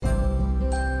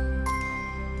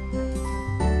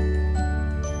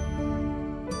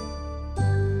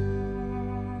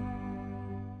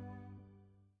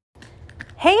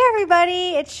Hey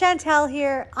everybody, it's Chantel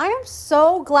here. I am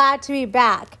so glad to be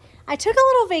back. I took a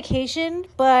little vacation,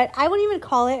 but I wouldn't even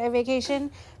call it a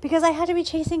vacation because I had to be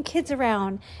chasing kids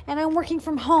around and I'm working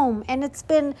from home and it's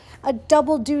been a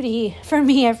double duty for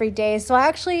me every day. So I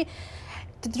actually,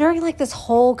 during like this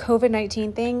whole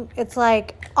COVID-19 thing, it's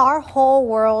like our whole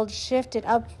world shifted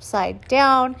upside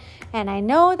down, and I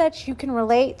know that you can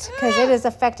relate because it is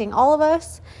affecting all of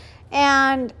us.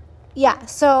 And yeah,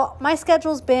 so my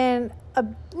schedule's been a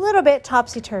little bit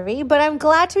topsy-turvy, but I'm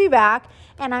glad to be back,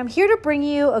 and I'm here to bring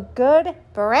you a good,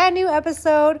 brand new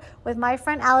episode with my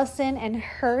friend Allison and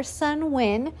her son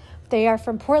Win. They are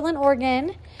from Portland,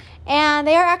 Oregon, and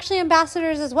they are actually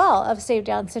ambassadors as well of Save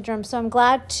Down Syndrome. So I'm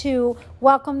glad to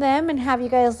welcome them and have you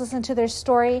guys listen to their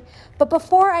story. But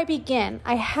before I begin,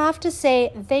 I have to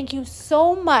say thank you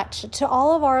so much to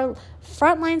all of our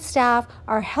frontline staff,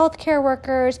 our healthcare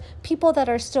workers, people that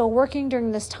are still working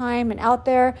during this time and out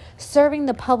there serving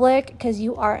the public, because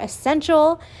you are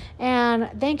essential.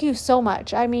 And thank you so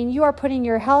much. I mean, you are putting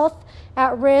your health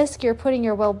at risk, you're putting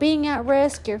your well-being at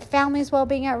risk, your family's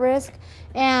well-being at risk.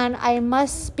 And I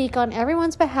must speak on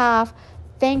everyone's behalf.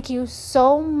 Thank you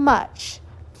so much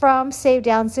from Save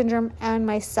Down Syndrome and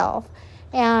myself.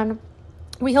 And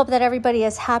we hope that everybody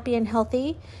is happy and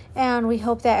healthy. And we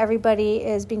hope that everybody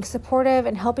is being supportive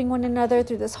and helping one another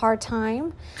through this hard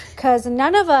time, because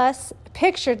none of us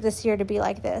pictured this year to be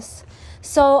like this.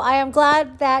 So I am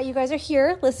glad that you guys are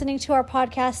here listening to our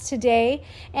podcast today,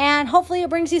 and hopefully it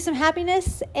brings you some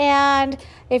happiness. And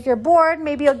if you're bored,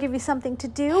 maybe it'll give you something to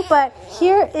do. But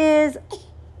here is,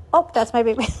 oh, that's my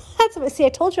baby. See, I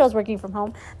told you I was working from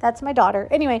home. That's my daughter.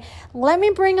 Anyway, let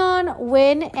me bring on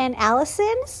Win and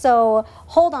Allison. So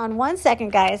hold on one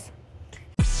second, guys.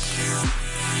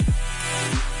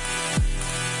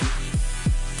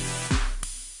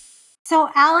 So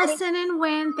Allison and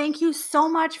Win, thank you so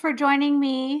much for joining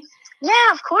me.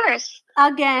 Yeah, of course.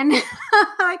 Again. And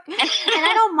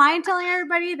I don't mind telling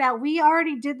everybody that we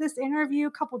already did this interview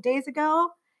a couple days ago,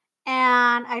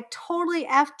 and I totally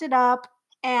effed it up.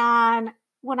 And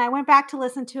when I went back to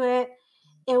listen to it,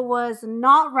 it was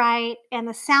not right, and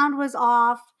the sound was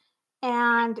off,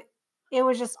 and it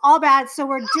was just all bad. So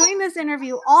we're doing this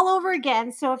interview all over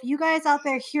again. So if you guys out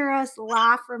there hear us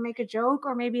laugh or make a joke,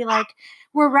 or maybe like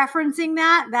we're referencing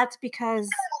that, that's because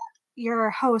your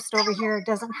host over here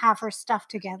doesn't have her stuff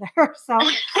together. So,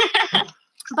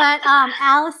 but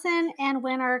Allison and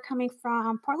Win are coming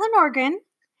from Portland, Oregon.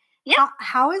 Yeah.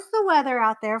 How is the weather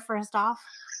out there, first off?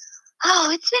 Oh,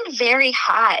 it's been very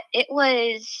hot. It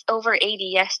was over 80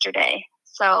 yesterday.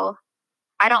 So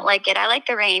I don't like it. I like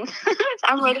the rain.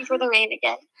 I'm ready for the rain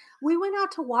again. We went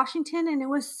out to Washington and it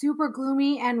was super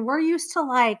gloomy, and we're used to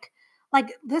like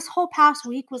this whole past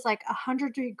week was like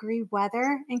 100-degree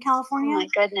weather in California. Oh my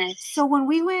goodness. So when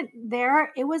we went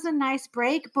there, it was a nice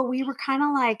break, but we were kind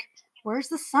of like, where's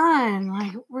the sun?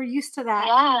 Like, we're used to that.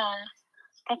 Yeah.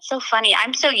 That's so funny.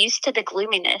 I'm so used to the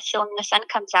gloominess. So when the sun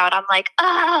comes out, I'm like,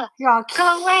 you're all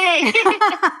go away.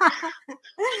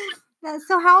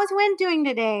 So how is Win doing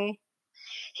today?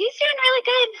 He's doing really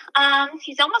good.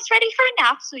 He's almost ready for a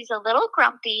nap, so he's a little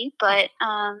grumpy, but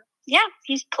yeah,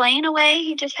 he's playing away.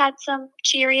 He just had some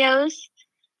Cheerios.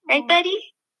 Right, buddy?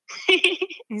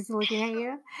 He's looking at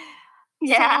you.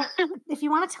 Yeah. So, if you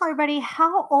want to tell everybody,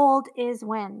 how old is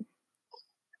Win?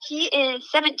 He is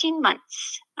 17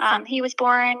 months. He was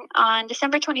born on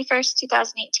December 21st,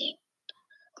 2018.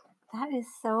 That is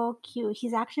so cute.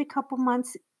 He's actually a couple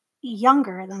months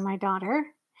younger than my daughter.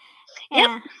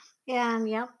 Yep. And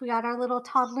yep, we got our little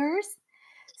toddlers.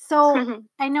 So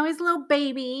I know he's a little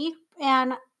baby,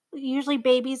 and usually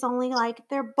babies only like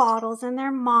their bottles and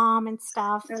their mom and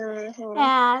stuff.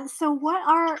 And so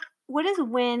what is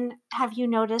Win, have you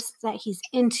noticed that he's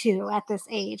into at this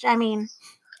age? I mean,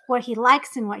 what he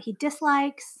likes and what he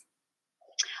dislikes?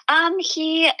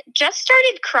 He just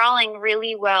started crawling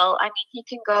really well. I mean, he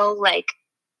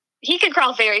can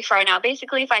crawl very far now.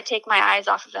 Basically, if I take my eyes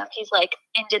off of him, he's like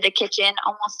into the kitchen,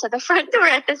 almost to the front door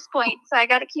at this point. So I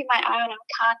got to keep my eye on him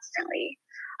constantly.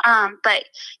 But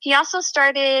he also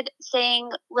started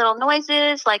saying little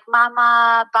noises like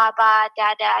mama, baba,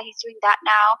 dada. He's doing that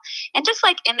now. And just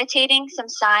like imitating some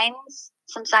signs,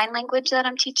 some sign language that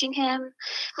I'm teaching him.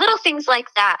 Little things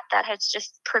like that has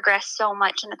just progressed so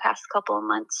much in the past couple of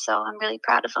months. So I'm really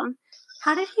proud of him.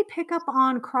 How did he pick up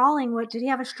on crawling? Did he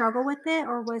have a struggle with it,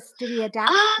 or did he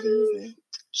adapt pretty easily?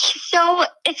 So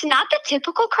it's not the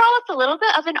typical crawl. It's a little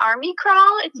bit of an army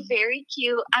crawl. It's very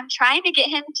cute. I'm trying to get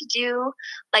him to do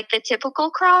like the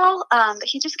typical crawl, but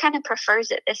he just kind of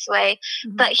prefers it this way.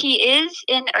 But he is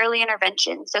in early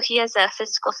intervention. So he has a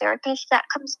physical therapist that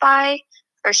comes by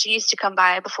or she used to come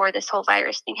by before this whole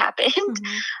virus thing happened,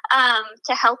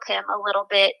 to help him a little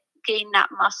bit gain that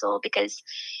muscle because,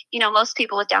 most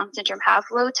people with Down syndrome have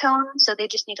low tone, so they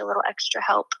just need a little extra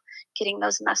help getting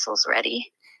those muscles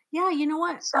ready. Yeah, you know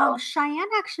what? So, Cheyenne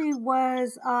actually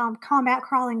was combat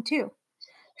crawling too.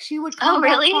 She would oh,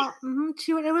 combat really? crawl.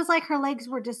 She would. It was like her legs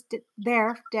were just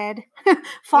there, dead.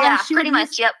 Yeah, She pretty would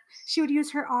much. Yep. She would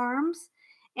use her arms,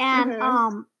 and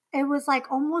it was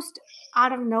like almost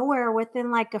out of nowhere.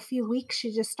 Within like a few weeks,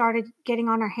 she just started getting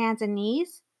on her hands and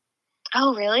knees.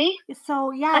 Oh, really?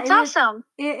 So yeah, That's awesome.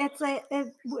 It's like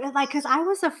because I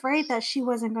was afraid that she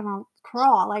wasn't gonna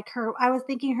crawl. Like I was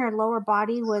thinking her lower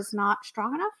body was not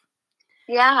strong enough.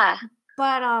 Yeah.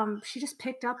 But she just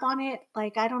picked up on it.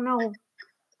 Like I don't know,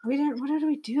 what did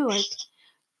we do? Like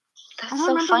That's I don't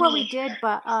so remember funny. what we did,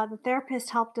 but the therapist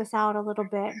helped us out a little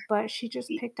bit. But she just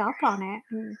picked up on it.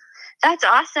 That's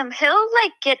awesome. He'll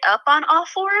like get up on all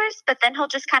fours, but then he'll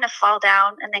just kind of fall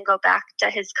down and then go back to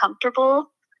his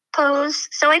comfortable pose.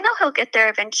 So I know he'll get there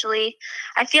eventually.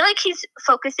 I feel like he's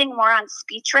focusing more on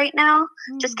speech right now,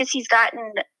 just because he's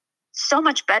gotten so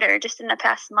much better just in the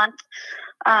past month,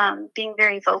 being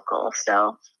very vocal.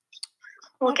 So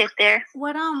we'll get there.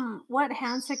 What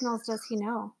hand signals does he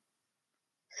know?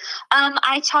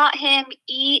 I taught him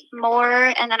eat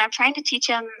more, and then I'm trying to teach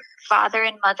him father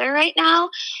and mother right now.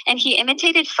 And he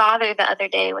imitated father the other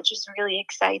day, which is really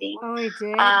exciting. Oh, he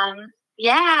did?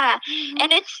 Yeah.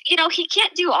 And it's, he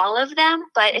can't do all of them,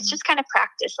 but it's just kind of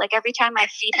practice. Like every time I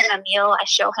feed him a meal, I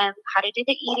show him how to do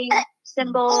the eating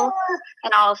symbol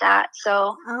and all of that.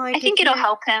 So I think it'll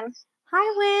help him.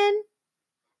 Hi, Win.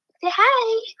 Say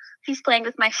hi. He's playing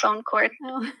with my phone cord.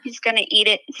 Oh. He's going to eat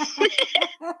it.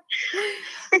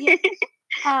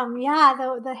 Yeah,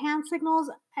 the hand signals,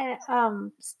 I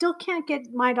still can't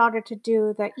get my daughter to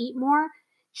do the eat more.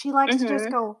 She likes to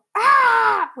just go,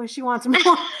 ah, when she wants more.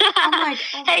 I'm like,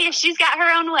 oh, hey, she's got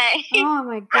her own way. Oh,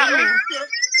 my goodness.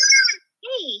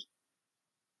 Hey,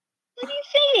 what are you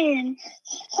saying?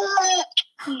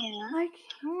 Yeah. Like,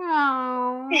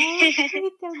 oh,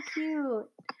 he's so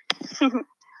cute.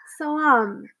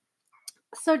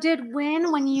 So did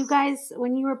Win, when you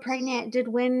were pregnant, did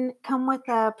Win come with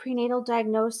a prenatal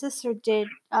diagnosis, or did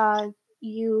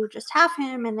you just have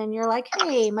him and then you're like,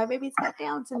 hey, my baby's got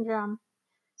Down syndrome?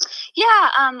 Yeah,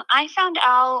 I found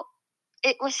out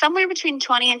it was somewhere between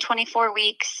 20 and 24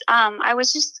 weeks. I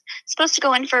was just supposed to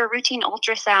go in for a routine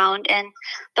ultrasound, and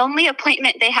the only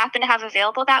appointment they happened to have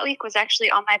available that week was actually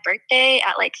on my birthday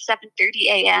at like 7:30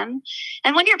 a.m.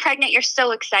 And when you're pregnant, you're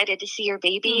so excited to see your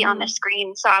baby on the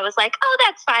screen. So I was like, oh,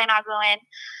 that's fine. I'll go in.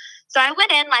 So I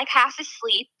went in like half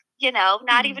asleep,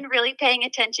 not even really paying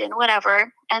attention,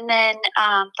 whatever. And then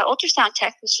the ultrasound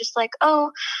tech was just like,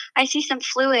 oh, I see some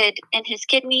fluid in his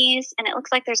kidneys, and it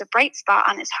looks like there's a bright spot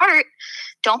on his heart.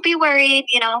 Don't be worried,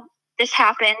 this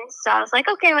happens. So I was like,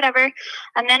 okay, whatever.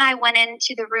 And then I went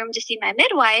into the room to see my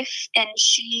midwife, and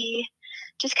she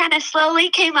just kind of slowly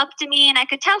came up to me, and I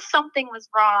could tell something was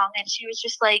wrong. And she was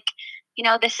just like,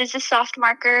 this is a soft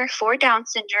marker for Down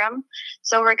syndrome.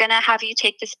 So we're going to have you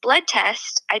take this blood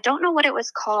test. I don't know what it was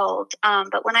called,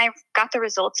 but when I got the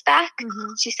results back,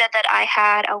 she said that I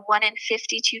had a 1 in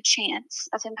 52 chance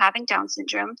of him having Down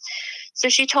syndrome. So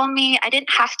she told me I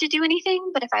didn't have to do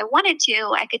anything, but if I wanted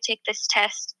to, I could take this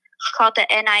test called the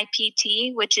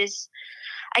NIPT, which is,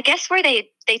 I guess, where they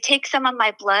take some of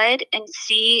my blood and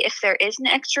see if there is an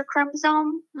extra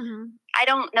chromosome. I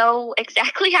don't know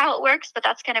exactly how it works, but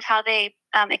that's kind of how they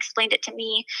explained it to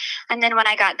me. And then when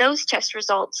I got those test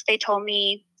results, they told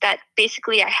me that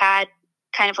basically I had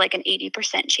kind of like an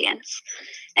 80% chance,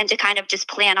 and to kind of just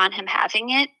plan on him having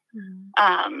it.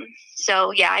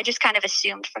 So yeah, I just kind of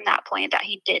assumed from that point that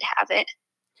he did have it.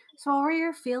 So what were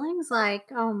your feelings like?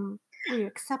 Were you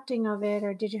accepting of it,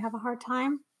 or did you have a hard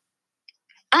time?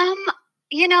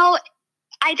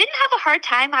 I didn't have a hard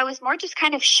time. I was more just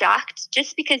kind of shocked,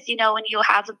 just because, when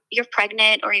you're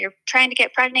pregnant or you're trying to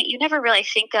get pregnant, you never really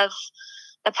think of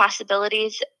the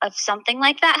possibilities of something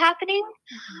like that happening.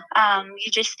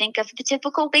 You just think of the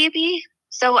typical baby.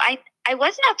 So I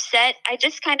wasn't upset. I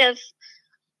just kind of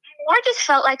more just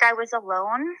felt like I was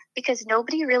alone, because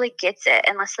nobody really gets it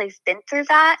unless they've been through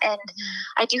that. And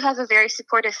I do have a very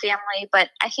supportive family,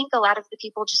 but I think a lot of the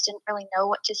people just didn't really know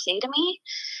what to say to me.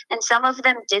 And some of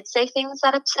them did say things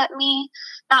that upset me,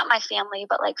 not my family,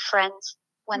 but like friends.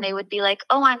 When they would be like,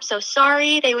 oh, I'm so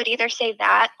sorry, they would either say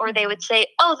that, or they would say,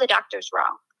 oh, the doctor's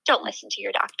wrong. Don't listen to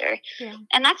your doctor. Yeah.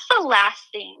 And that's the last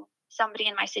thing somebody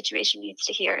in my situation needs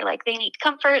to hear. Like, they need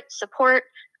comfort, support,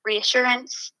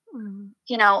 reassurance.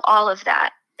 All of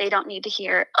that. They don't need to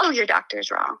hear, oh, your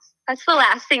doctor's wrong. That's the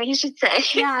last thing you should say.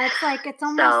 Yeah, it's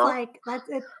almost like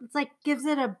it's like gives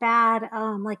it a bad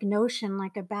like notion,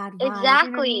 like a bad vibe. Exactly. You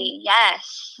know what I mean?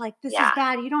 Yes. Like this is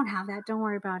bad. You don't have that. Don't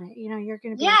worry about it. You're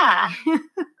gonna be okay.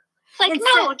 It's like,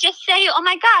 no, just say, oh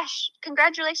my gosh,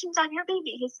 congratulations on your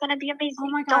baby. He's going to be amazing.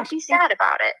 Oh my gosh. Don't be sad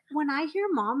about it. When I hear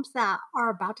moms that are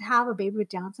about to have a baby with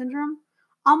Down syndrome,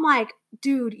 I'm like,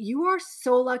 dude, you are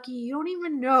so lucky. You don't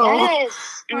even know.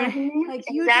 Yes. Like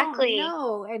you don't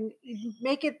know. And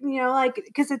make it,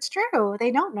 because it's true.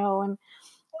 They don't know.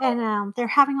 And they're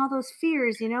having all those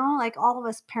fears, like all of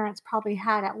us parents probably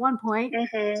had at one point.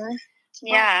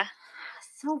 Yeah.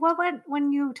 So what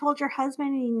when you told your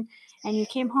husband and you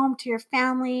came home to your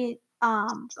family?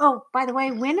 Oh, by the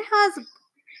way, Wynn has a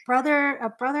brother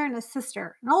and a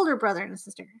sister, an older brother and a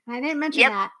sister. And I didn't mention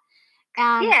that.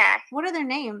 And what are their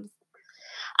names?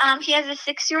 He has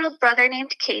a 6-year-old brother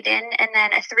named Caden, and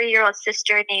then a 3-year-old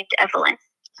sister named Evelyn.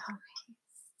 Okay.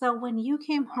 So when you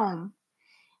came home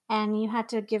and you had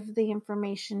to give the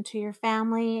information to your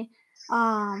family,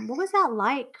 what was that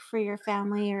like for your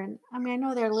family? I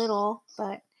know they're little,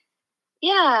 but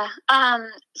yeah.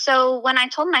 So when I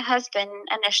told my husband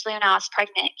initially when I was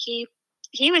pregnant, he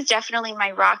was definitely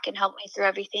my rock and helped me through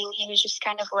everything. He was just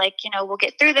kind of like, we'll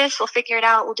get through this, we'll figure it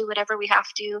out, we'll do whatever we have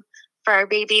to for our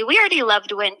baby. We already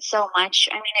loved Wynn so much.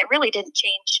 I mean, it really didn't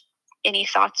change any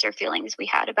thoughts or feelings we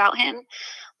had about him.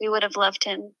 We would have loved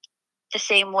him the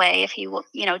same way if he,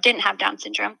 didn't have Down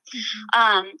syndrome.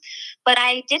 But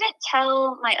I didn't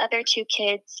tell my other 2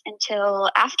 kids until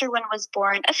after Wynn was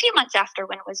born, a few months after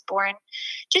Wynn was born,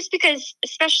 just because,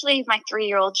 especially my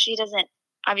 3-year-old, she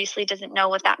obviously doesn't know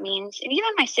what that means. And even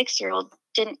my 6-year-old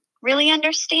didn't really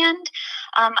understand.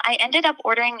 I ended up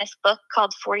ordering this book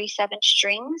called 47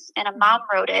 Strings, and a mom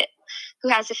wrote it who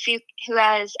has,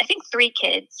 I think, 3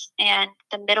 kids, and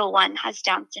the middle one has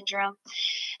Down syndrome.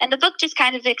 And the book just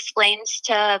kind of explains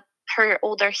to her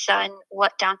older son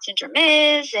what Down syndrome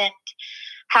is and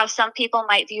how some people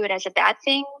might view it as a bad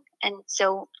thing. And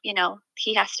so,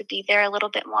 he has to be there a little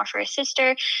bit more for his sister.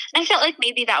 And I felt like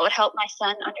maybe that would help my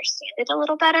son understand it a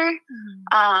little better.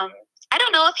 I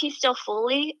don't know if he still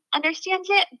fully understands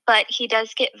it, but he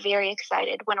does get very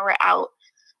excited when we're out,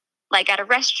 like at a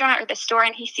restaurant or the store,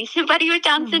 and he sees somebody with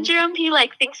Down syndrome. He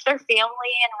thinks they're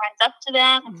family and runs up to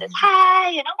them and says hi,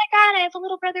 and oh my God, I have a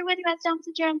little brother with who has Down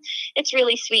syndrome. It's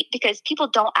really sweet because people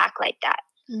don't act like that.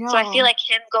 No. So I feel like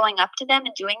him going up to them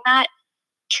and doing that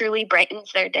truly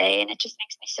brightens their day, and it just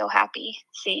makes me so happy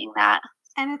seeing that.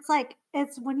 And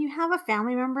it's when you have a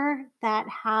family member that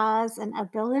has an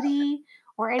ability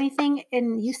or anything,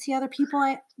 and you see other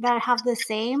people that have the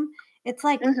same, it's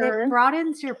like it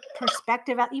broadens your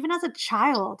perspective, even as a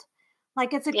child.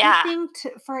 Like it's a good thing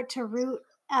for it to root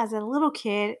as a little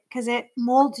kid because it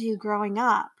molds you growing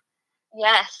up.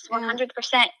 Yes, 100%.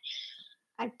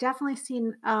 I've definitely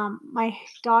seen my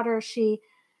daughter. She,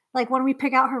 like when we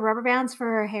pick out her rubber bands for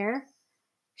her hair,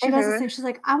 she does the same. She's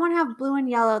like, I want to have blue and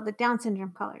yellow, the Down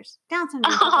syndrome colors. Down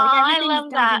syndrome colors. Like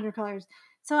everything's Down syndrome colors.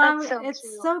 So it's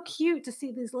so cute to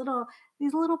see these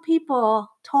little people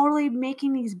totally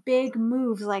making these big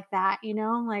moves like that,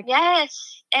 like.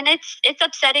 Yes. And it's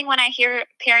upsetting when I hear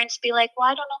parents be like, well,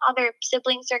 I don't know how their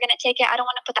siblings are going to take it. I don't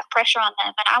want to put that pressure on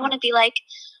them. And I want to be like,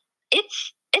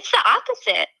 it's the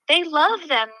opposite. They love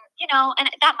them, and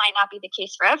that might not be the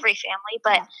case for every family,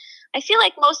 but I feel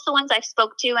like most of the ones I've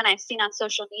spoke to and I've seen on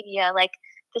social media, like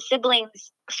the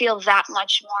siblings feel that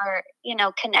much more,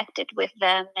 connected with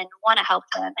them and want to help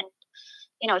them and,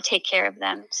 take care of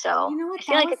them. So I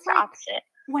feel like it's the opposite.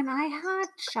 When I had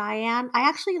Cheyenne, I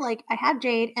actually I had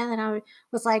Jade, and then I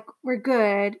was like, we're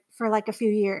good for like a few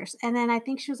years. And then I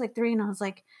think she was like 3, and I was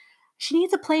like, she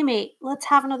needs a playmate. Let's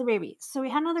have another baby. So we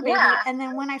had another baby. And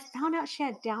then when I found out she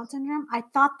had Down syndrome, I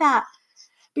thought that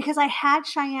because I had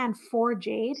Cheyenne for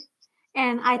Jade,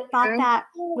 and I thought that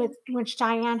when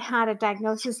Cheyenne had a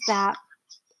diagnosis that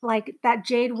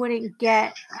Jade wouldn't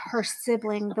get her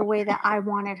sibling the way that I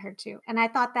wanted her to. And I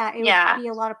thought that it would be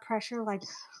a lot of pressure. Like,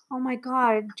 oh my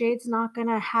God, Jade's not going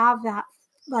to have that,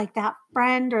 that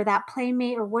friend or that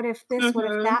playmate, or what if this, what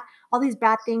if that, all these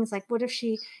bad things. Like, what if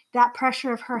that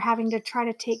pressure of her having to try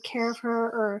to take care of her,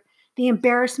 or the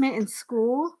embarrassment in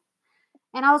school.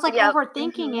 And I was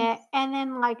overthinking it. And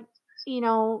then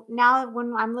now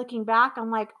when I'm looking back, I'm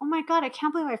like, oh my God, I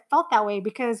can't believe I felt that way,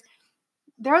 because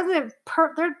they're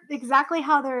exactly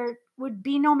how they would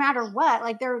be no matter what.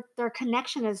 Like their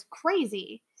connection is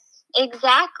crazy.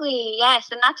 Exactly. Yes.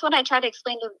 And that's what I try to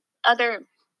explain to other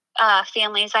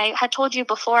families. I had told you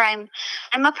before, I'm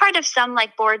a part of some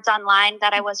boards online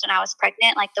that I was when I was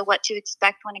pregnant, like the What to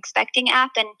Expect When Expecting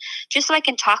app. And just so I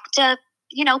can talk to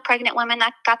pregnant women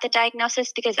that got the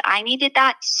diagnosis, because I needed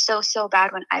that so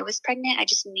bad when I was pregnant. I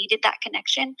just needed that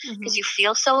connection because you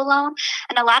feel so alone.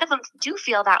 And a lot of them do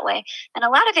feel that way. And a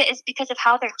lot of it is because of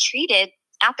how they're treated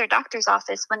at their doctor's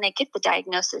office when they get the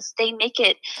diagnosis. They make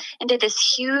it into this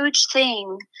huge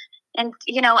thing and,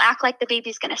 act like the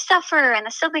baby's going to suffer and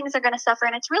the siblings are going to suffer.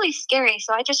 And it's really scary.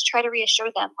 So I just try to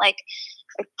reassure them, like,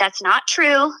 that's not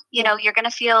true. You're going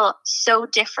to feel so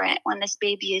different when this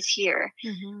baby is here.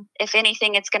 If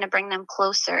anything, it's going to bring them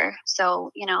closer.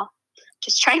 So,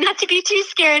 just try not to be too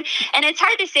scared. And it's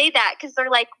hard to say that because they're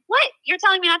like, what? You're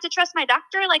telling me not to trust my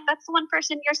doctor? Like, that's the one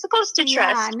person you're supposed to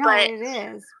trust. Yeah, no,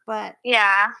 it is. But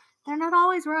yeah, they're not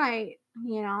always right,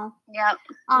 Yep.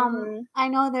 I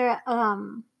know that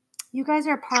you guys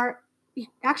are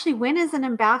actually, Wynn is an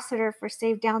ambassador for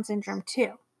Save Down Syndrome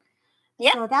too.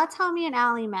 Yeah. So that's how me and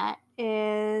Allie met.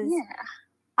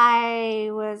 I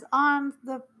was on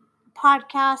the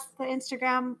podcast,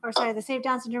 the Save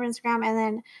Down Syndrome Instagram, and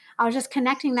then I was just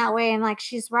connecting that way. And like,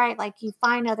 she's right. Like, you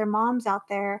find other moms out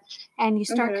there and you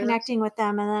start connecting with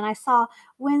them. And then I saw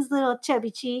Wynn's little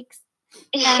chubby cheeks.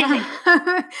 And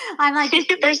I'm like,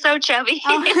 they're so chubby.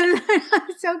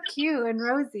 So cute and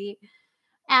rosy.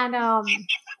 And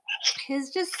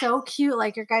he's just so cute,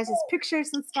 like your guys'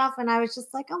 pictures and stuff. And I was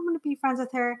just like, I'm going to be friends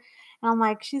with her. And I'm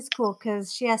like, she's cool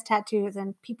because she has tattoos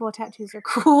and people with tattoos are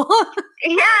cool.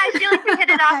 Yeah, I feel like we hit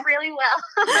it off really well.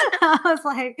 I was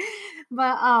like,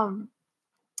 but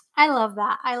I love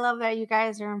that. I love that you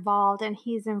guys are involved and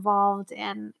he's involved.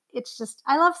 And it's just,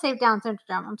 I love Save Down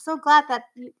Syndrome. I'm so glad that,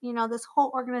 this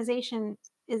whole organization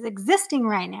is existing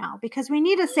right now because we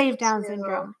need to save Down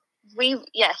syndrome. We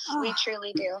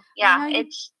truly do. Yeah,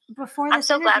 I'm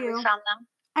so glad we found them.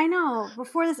 I know.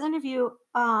 Before this interview,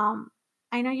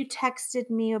 I know you texted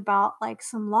me about like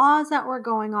some laws that were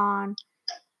going on,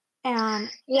 and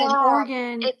in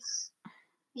Oregon, it's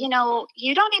you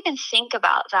don't even think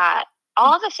about that.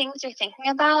 All the things you're thinking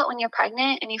about when you're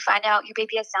pregnant and you find out your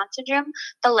baby has Down syndrome,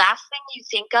 the last thing you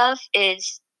think of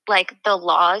is like the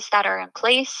laws that are in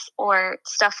place or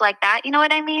stuff like that, you know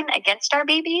what I mean, against our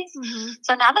babies.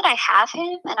 So now that I have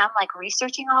him and I'm like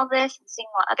researching all this and seeing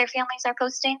what other families are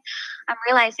posting, I'm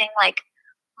realizing like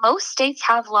most states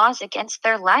have laws against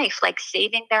their life, like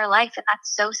saving their life. And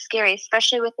that's so scary,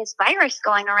 especially with this virus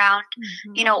going around.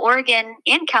 Oregon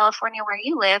and California, where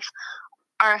you live,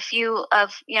 are a few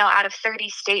of, out of 30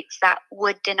 states that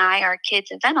would deny our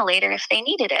kids a ventilator if they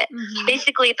needed it.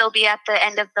 Basically, they'll be at the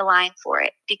end of the line for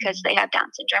it because they have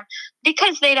Down syndrome,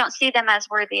 because they don't see them as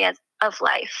worthy of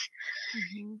life.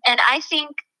 And I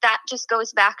think that just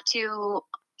goes back to,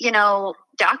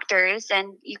 doctors,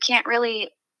 and you can't really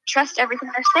trust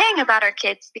everything they're saying about our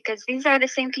kids because these are the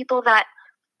same people that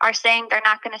are saying they're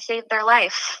not going to save their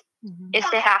life if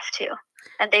they have to.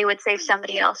 And they would save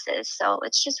somebody else's. So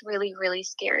it's just really, really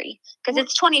scary because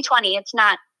it's 2020. It's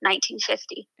not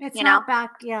 1950. It's not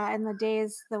back, in the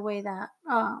days, the way that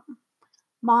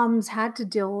moms had to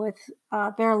deal with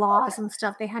their laws and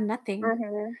stuff. They had nothing.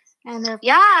 And they're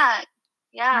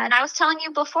and I was telling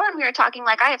you before, and we were talking,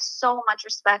 like, I have so much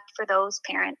respect for those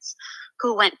parents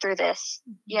who went through this,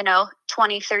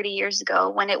 20, 30 years ago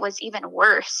when it was even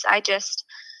worse.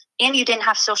 And you didn't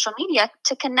have social media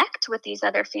to connect with these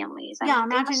other families.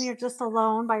 Imagine you're just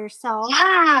alone by yourself.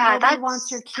 Yeah, nobody wants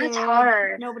your kid. That's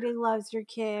hard. Nobody loves your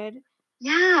kid.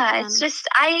 Yeah, it's just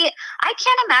I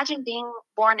can't imagine being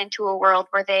born into a world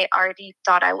where they already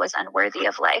thought I was unworthy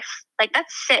of life. Like,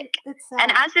 that's sick. It's sad.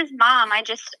 And as his mom, I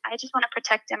just want to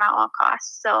protect him at all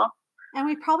costs. So. And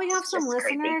we probably have some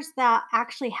listeners that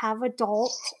actually have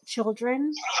adult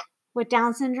children with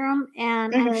Down syndrome,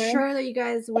 and I'm sure that you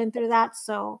guys went through that.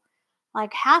 So,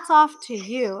 like, hats off to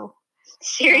you.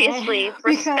 Seriously,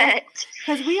 respect.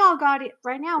 Because we all got it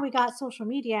right now. We got social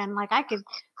media, and like I could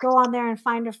go on there and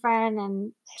find a friend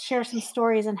and share some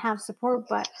stories and have support.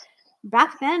 But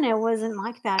back then, it wasn't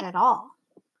like that at all.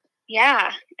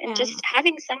 Yeah, and just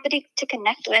having somebody to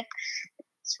connect with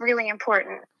is really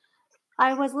important.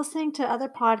 I was listening to other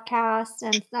podcasts,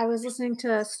 and I was listening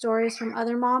to stories from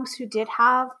other moms who did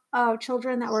have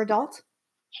children that were adults,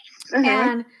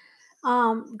 and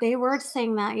they were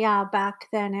saying that, back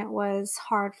then it was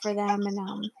hard for them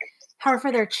and hard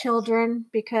for their children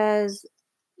because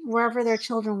wherever their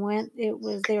children went, they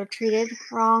were treated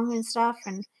wrong and stuff.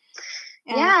 And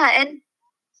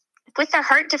with their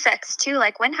heart defects too,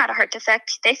 like Wynn had a heart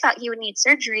defect, they thought he would need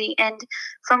surgery. And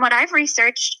from what I've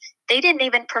researched, they didn't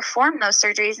even perform those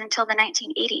surgeries until the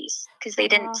 1980s because they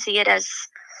didn't see it as,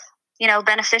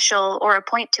 beneficial or a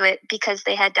point to it because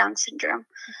they had Down syndrome.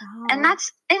 Wow. And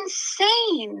that's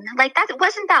insane. Like, that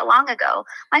wasn't that long ago.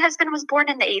 My husband was born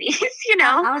in the 80s,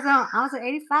 I was an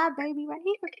 85 baby right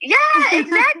here. Yeah,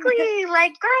 exactly.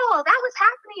 Like, girl, that was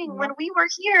happening when Yep. we were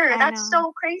here. I That's know.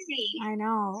 so crazy. I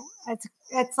know.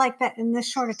 It's like that in this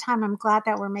short of time. I'm glad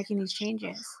that we're making these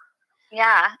changes.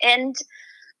 Yeah. And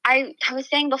I was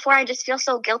saying before, I just feel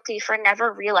so guilty for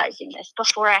never realizing this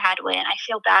before I had Wynn. I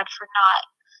feel bad for not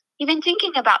even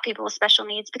thinking about people with special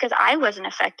needs because I wasn't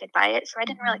affected by it, so I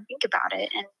didn't really think about it.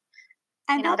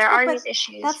 And that's there are but these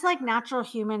issues. That's like natural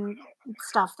human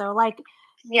stuff, though. Like,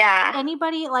 Yeah.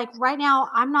 anybody, like right now,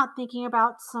 I'm not thinking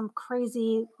about some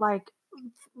crazy, like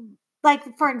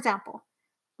for example,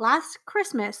 last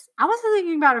Christmas, I wasn't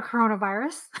thinking about a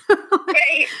coronavirus.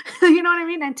 Right. You know what I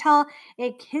mean? Until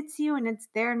it hits you and it's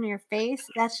there in your face,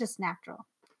 that's just natural.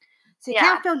 So you Yeah.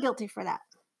 can't feel guilty for that.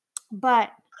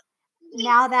 But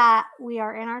now that we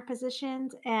are in our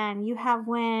positions and you have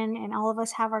Wynn and all of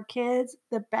us have our kids,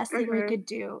 the best thing we could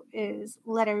do is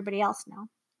let everybody else know.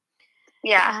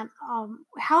 Yeah. And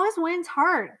how is Wynn's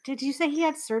heart? Did you say he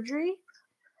had surgery?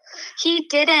 He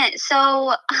didn't.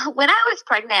 So when I was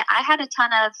pregnant, I had a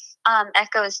ton of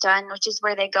echoes done, which is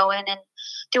where they go in and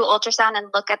do ultrasound and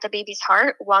look at the baby's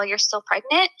heart while you're still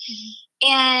pregnant. Mm-hmm.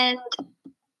 And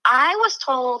I was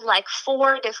told like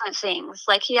 4 different things.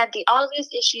 Like, he had all these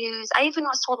issues. I even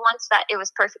was told once that it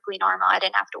was perfectly normal. I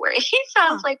didn't have to worry. So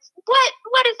I was like,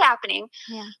 what is happening?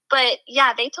 Yeah. But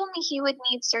yeah, they told me he would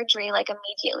need surgery like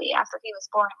immediately after he was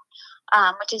born,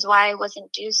 which is why I was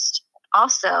induced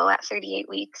also at 38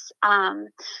 weeks.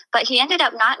 But he ended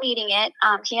up not needing it.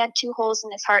 He had 2 holes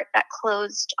in his heart that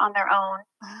closed on their own.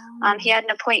 Oh. He had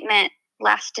an appointment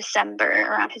last December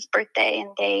around his birthday, and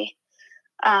they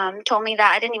told me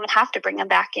that I didn't even have to bring him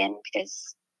back in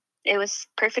because it was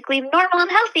perfectly normal and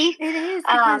healthy. It is,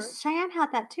 because Cheyenne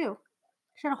had that too.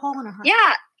 She had a hole in her heart.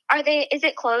 Yeah. Is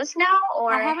it closed now?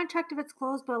 Or I haven't checked if it's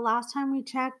closed, but last time we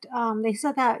checked, they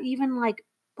said that even like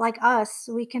us,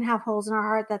 we can have holes in our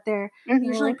heart that they're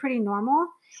usually pretty normal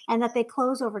and that they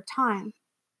close over time.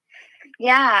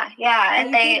 Yeah.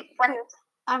 And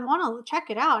I want to check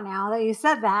it out now that you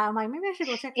said that. I'm like, maybe I should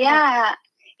go check it out. Yeah.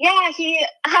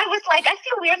 I was like, I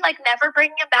feel weird, like, never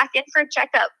bringing him back in for a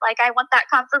checkup. Like, I want that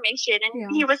confirmation.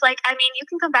 And he was like, I mean, you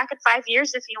can come back in 5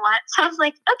 years if you want. So I was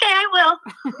like, okay, I will.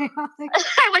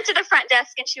 I went to the front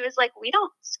desk and she was like, we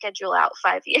don't schedule out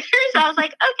 5 years. I was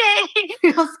like, okay.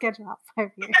 We don't schedule out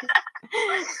 5 years.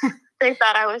 They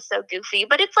thought I was so goofy,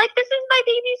 but it's like, this is my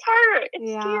baby's heart.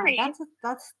 It's scary.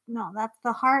 That's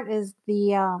the heart is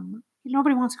the,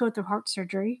 nobody wants to go through heart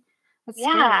surgery. That's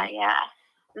scary. Yeah.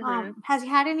 Mm-hmm. Has he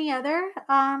had any other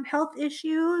health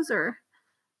issues or?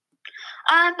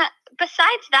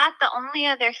 Besides that, the only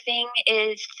other thing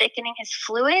is thickening his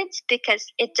fluids, because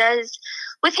it does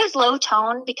with his low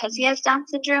tone, because he has Down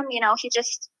syndrome. He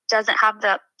just doesn't have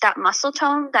that muscle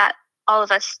tone that all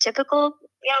of us typical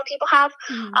people have.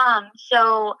 Mm-hmm.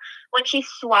 So when he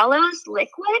swallows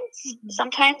liquids,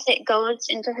 sometimes it goes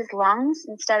into his lungs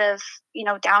instead of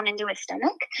down into his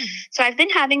stomach. Mm-hmm. So I've been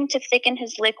having to thicken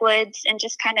his liquids and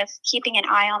just kind of keeping an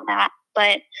eye on that.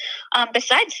 But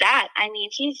besides that, I mean,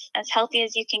 he's as healthy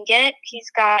as you can get. He's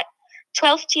got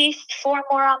 12 teeth, 4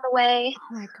 more on the way.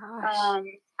 Oh my gosh!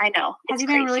 I know. Has he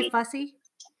been really fussy?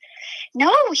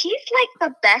 No, he's like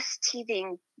the best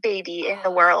teething baby in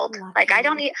the world. Lucky. Like, I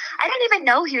don't even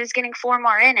know he was getting 4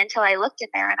 more in until I looked in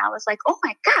there, and I was like, oh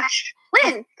my gosh,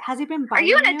 Lynn, has he been biting? Are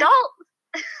you an adult?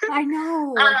 I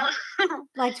know.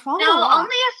 Like 12. No,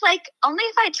 only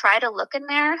if I try to look in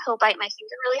there, he'll bite my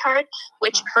finger really hard,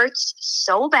 which hurts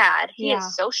so bad. He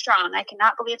is so strong. I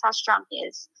cannot believe how strong he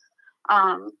is.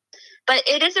 But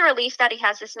it is a relief that he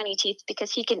has this many teeth,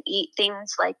 because he can eat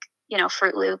things like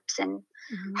Fruit Loops and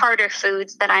harder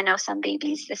foods that I know some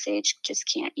babies this age just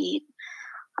can't eat.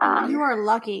 You are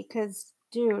lucky, because,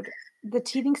 dude, the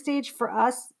teething stage for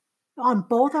us on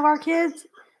both of our kids,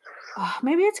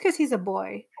 maybe it's because he's a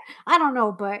boy. I don't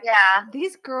know, but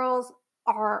these girls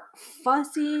are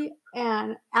fussy,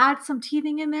 and add some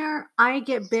teething in there. I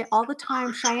get bit all the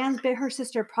time. Cheyenne's bit her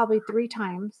sister probably 3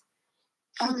 times.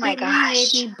 Oh my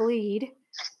gosh. Made me bleed.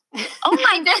 Oh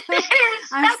my goodness.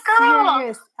 I'm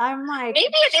serious. I'm like,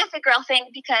 maybe it is a girl thing,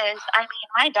 because I mean,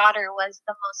 my daughter was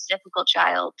the most difficult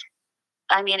child.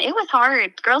 I mean, it was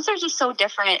hard. Girls are just so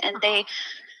different, and they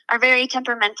are very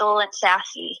temperamental and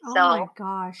sassy. Oh so my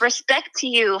gosh. Respect to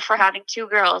you for having 2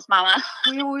 girls, Mama.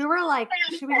 We were like,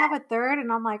 should we have a third?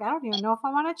 And I'm like, I don't even know if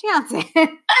I want to chance it. I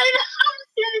know,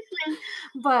 seriously.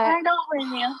 But I don't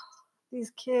blame you.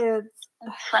 These kids.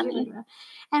 That's funny.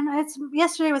 And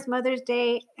yesterday was Mother's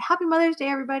Day. Happy Mother's Day,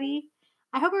 everybody.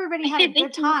 I hope everybody had a Thank you,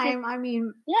 good too. time. I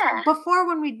mean, Yeah. before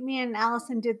when me and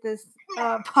Allison did this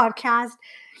podcast,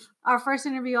 our first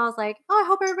interview, I was like, "Oh, I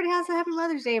hope everybody has a happy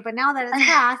Mother's Day." But now that it's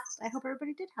past, I hope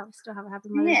everybody did still have a happy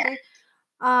Mother's Yeah. Day.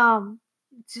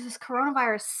 Just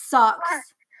coronavirus sucks.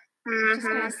 I'm just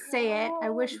gonna Mm-hmm. say it. I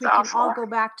wish It's we can all awful. go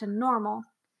back to normal.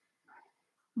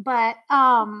 But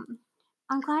I'm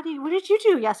glad you. What did you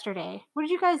do yesterday? What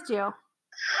did you guys do?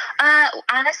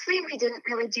 Honestly, we didn't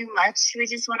really do much. We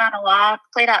just went on a walk,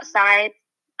 played outside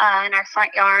in our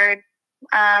front yard.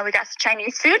 We got some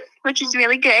Chinese food, which is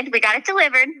really good. We got it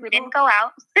delivered. We didn't go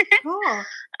out. Cool.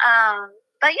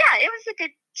 But yeah, it was a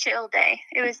good chill day.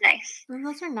 It was nice. And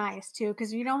those are nice too,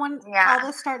 because you know when Yeah. all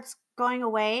this starts going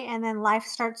away and then life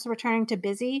starts returning to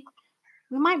busy,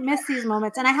 we might miss these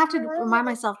moments. And I have to remind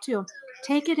myself too,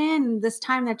 take it in this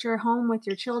time that you're home with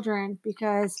your children,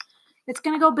 because it's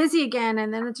going to go busy again,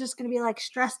 and then it's just going to be like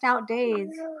stressed out days.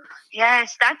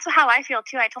 Yes, that's how I feel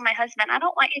too. I told my husband, I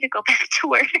don't want you to go back to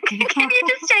work. Can you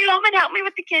just stay home and help me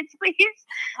with the kids, please?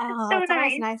 Oh, so it's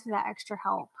always nice for that extra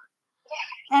help.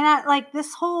 And like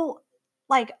this whole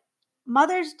like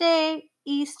Mother's Day,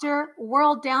 Easter,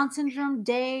 World Down Syndrome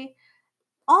Day,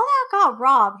 all that got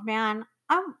robbed, man.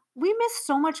 We missed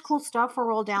so much cool stuff for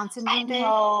World Down Syndrome Day.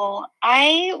 No,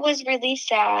 I was really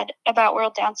sad about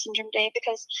World Down Syndrome Day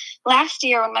because last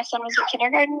year when my son was in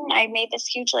kindergarten, I made this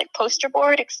huge like poster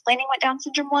board explaining what Down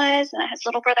syndrome was, and his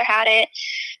little brother had it,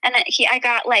 and I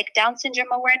got like Down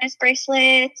syndrome awareness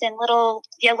bracelets and little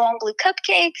yellow and blue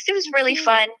cupcakes. It was really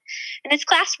fun, and his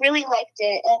class really liked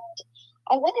it, and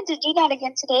I wanted to do that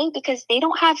again today because they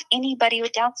don't have anybody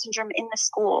with Down syndrome in the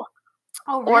school.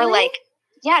 Oh, really? Or like,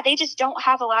 yeah, they just don't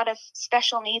have a lot of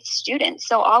special needs students.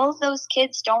 So all of those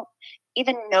kids don't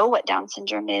even know what Down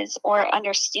syndrome is or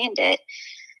understand it.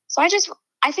 So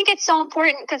I think it's so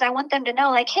important because I want them to know,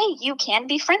 like, hey, you can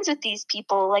be friends with these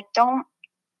people. Like, don't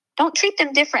treat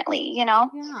them differently, you know?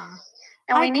 Yeah.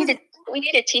 And we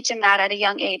need to teach them that at a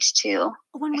young age too.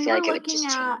 When we were looking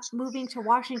at moving to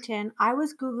Washington, I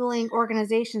was Googling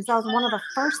organizations. That was one of the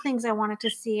first things I wanted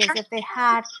to see, is if they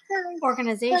had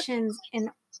organizations in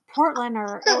Portland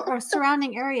or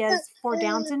surrounding areas for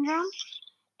Down syndrome.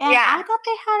 And Yeah. I thought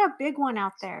they had a big one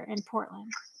out there in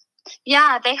Portland.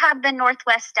 Yeah, they have the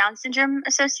Northwest Down Syndrome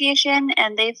Association,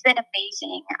 and they've been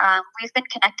amazing. We've been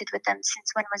connected with them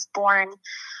since when I was born.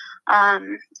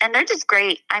 And they're just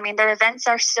great. I mean, their events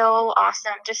are so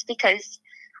awesome just because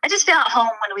I just feel at home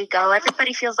when we go.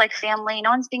 Everybody feels like family.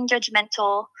 No one's being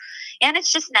judgmental. And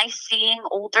it's just nice seeing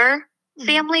older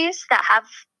families that have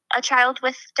a child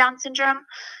with Down syndrome,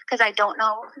 because I don't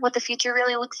know what the future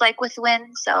really looks like with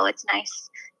WIN. So it's nice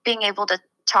being able to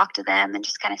talk to them and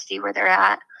just kind of see where they're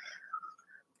at.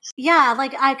 Yeah,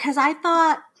 because I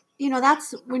thought,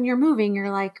 that's when you're moving,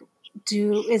 you're like,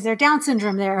 is there Down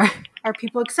syndrome there? Are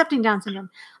people accepting Down syndrome?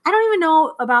 I don't even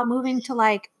know about moving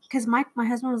to because my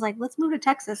husband was like, let's move to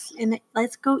Texas and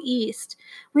let's go east.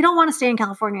 We don't want to stay in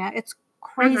California. It's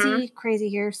crazy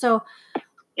here. So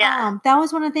yeah, that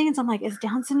was one of the things. I'm like, is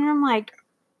Down syndrome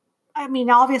I mean,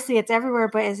 obviously it's everywhere,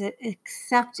 but is it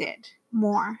accepted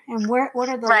more? And what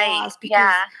are the laws?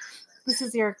 Because this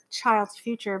is your child's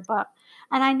future.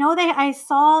 And I know I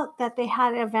saw that they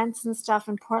had events and stuff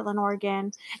in Portland,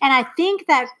 Oregon. And I think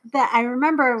that I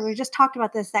remember we just talked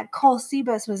about this, that Cole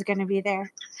Sebus was going to be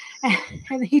there.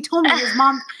 And he told me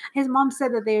his mom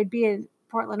said that they would be in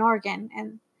Portland, Oregon.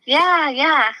 And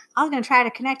yeah. I was going to try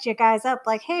to connect you guys up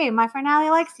like, hey, my friend Allie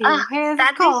likes you. Hey,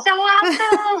 that'd be so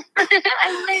awesome.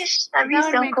 I wish. That'd be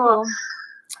so cool.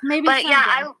 Maybe but someday.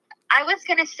 Yeah, I was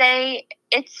going to say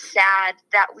it's sad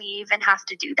that we even have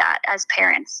to do that as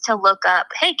parents, to look up,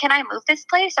 hey, can I move this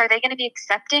place? Are they going to be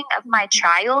accepting of my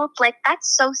child? Like,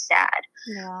 that's so sad.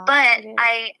 Yeah, but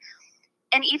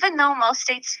and even though most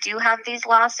states do have these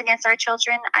laws against our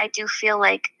children, I do feel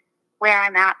like where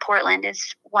I'm at, Portland,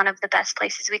 is one of the best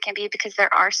places we can be, because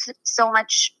there are so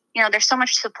much, there's so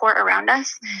much support around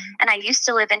us. And I used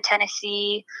to live in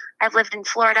Tennessee. I've lived in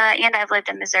Florida, and I've lived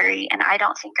in Missouri, and I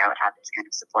don't think I would have this kind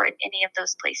of support in any of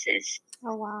those places.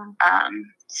 Oh, wow.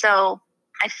 So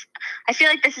I feel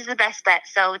like this is the best bet.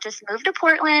 So just move to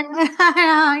Portland.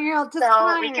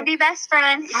 So we can be best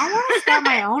friends. I want to start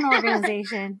my own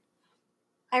organization.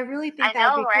 I really think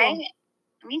that would be cool. Right?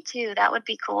 Me too. That would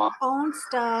be cool. Own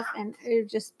stuff, and it would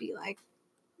just be like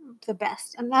the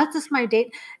best. And that's just my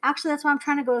date. Actually, that's why I'm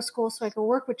trying to go to school, so I can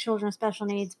work with children with special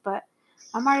needs. But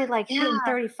I'm already hitting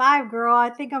 35, girl.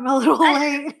 I think I'm a little late.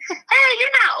 Hey,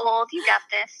 you're not old. You got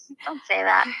this. Don't say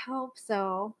that. I hope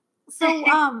so.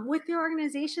 So, with your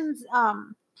organizations,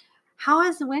 how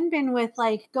has WIN been with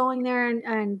going there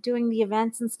and doing the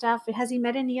events and stuff? Has he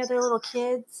met any other little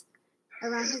kids?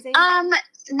 around his age?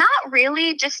 Not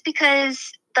really, just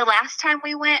because the last time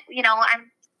we went,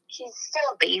 he's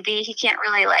still a baby. He can't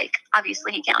really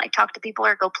obviously he can't talk to people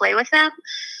or go play with them.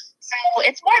 So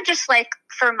it's more just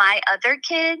for my other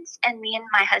kids and me and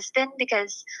my husband,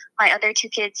 because my other two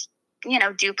kids,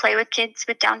 do play with kids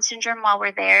with Down syndrome while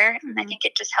we're there. Mm-hmm. And I think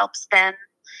it just helps them,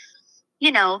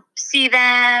 see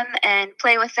them and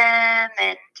play with them,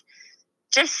 and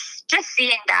just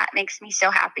seeing that makes me so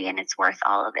happy, and it's worth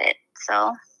all of it.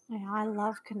 So yeah, I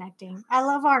love connecting. I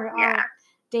love our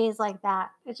days like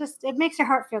that. It makes your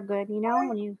heart feel good,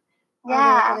 when you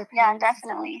yeah,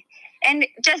 definitely. And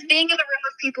just being in a room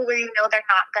of people where they're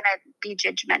not going to be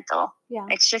judgmental. Yeah.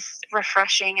 It's just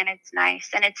refreshing, and it's nice.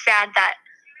 And it's sad that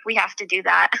we have to do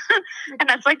that. And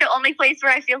that's the only place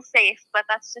where I feel safe. But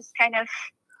that's just kind of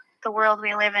the world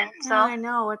we live in. So yeah, I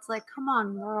know. It's come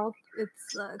on, world.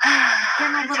 It's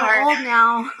getting a little old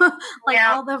now.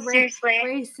 All the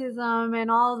racism and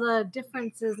all the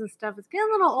differences and stuff. It's getting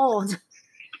a little old.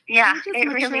 Yeah,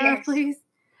 it really is. Please.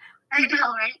 I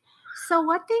know, right? So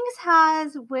what things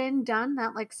has Wynn done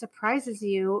that surprises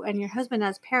you and your husband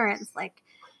as parents,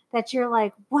 that you're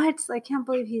what? I can't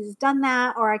believe he's done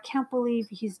that, or I can't believe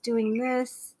he's doing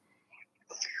this?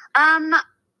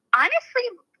 Honestly,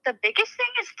 the biggest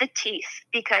thing is the teeth,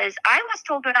 because I was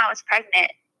told when I was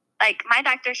pregnant, my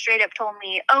doctor straight up told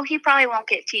me, oh, he probably won't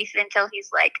get teeth until he's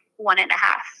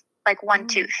 1.5, one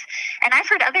tooth. And I've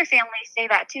heard other families say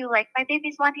that too. My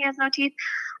baby's one, he has no teeth.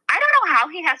 I don't know how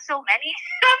he has so many.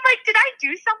 I'm did I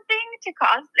do something to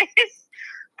cause this?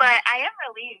 But I am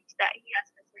relieved that he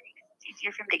has this many. It's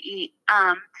easier for him to eat.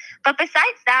 But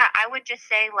besides that, I would just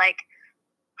say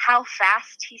how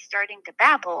fast he's starting to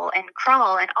babble and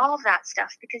crawl and all of that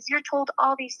stuff, because you're told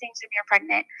all these things when you're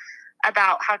pregnant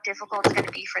about how difficult it's going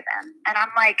to be for them. And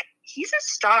I'm he's a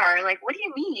star. What do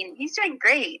you mean? He's doing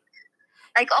great.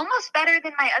 Almost better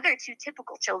than my other two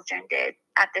typical children did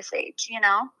at this age,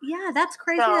 Yeah, that's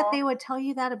crazy that they would tell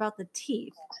you that about the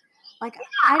teeth. I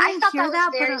didn't hear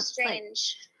that, very but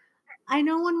strange. I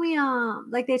know when we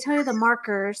they tell you the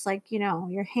markers,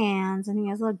 your hands, and he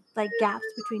has little gaps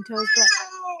between toes. But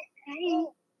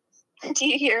do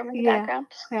you hear him in the background?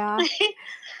 Yeah,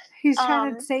 he's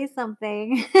trying to say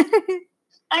something.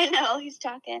 I know, he's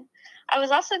talking. I was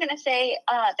also going to say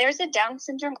there's a Down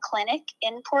syndrome clinic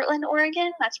in Portland,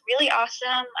 Oregon. That's really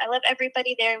awesome. I love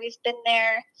everybody there. We've been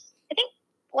there, I think,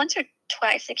 once or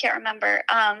twice. I can't remember.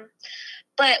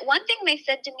 But one thing they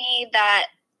said to me that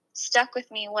stuck with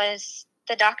me was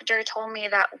the doctor told me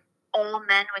that all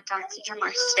men with Down syndrome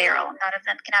are sterile. None of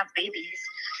them can have babies.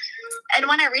 And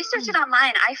when I researched it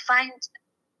online, I find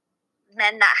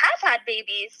men that have had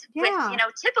babies with,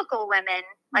 typical women.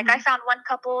 I found one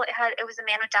couple, it was a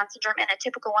man with Down syndrome and a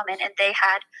typical woman, and they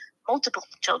had multiple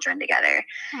children together.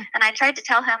 And I tried to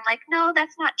tell him, no,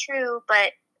 that's not true.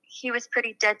 But he was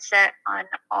pretty dead set on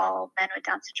all men with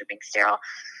Down syndrome being sterile.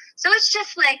 So it's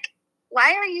just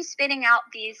why are you spitting out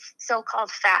these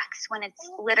so-called facts when it's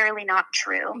literally not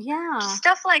true? Yeah.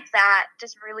 Stuff like that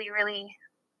just really, really,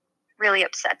 really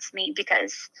upsets me,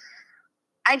 because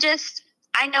I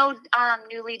know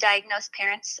newly diagnosed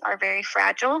parents are very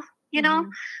fragile, and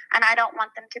I don't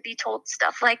want them to be told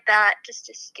stuff like that just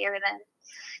to scare them.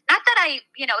 Not that I,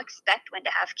 expect Wynn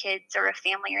to have kids or a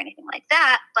family or anything like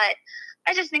that, but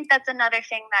I just think that's another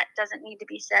thing that doesn't need to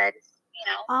be said,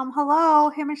 Hello,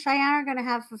 him and Cheyenne are going to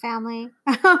have a family.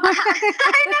 I know,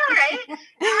 right?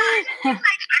 I don't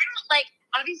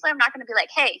obviously I'm not going to be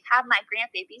hey, have my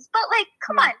grandbabies, but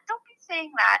come on, don't be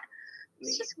saying that.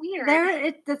 It's just weird.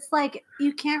 It's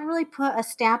you can't really put a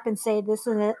stamp and say this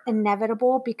is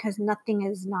inevitable, because nothing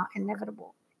is not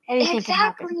inevitable. Anything can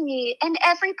happen. Exactly. And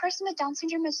every person with Down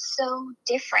syndrome is so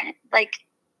different.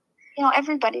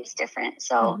 Everybody's different.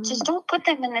 So just don't put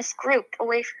them in this group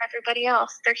away from everybody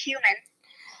else. They're human.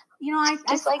 I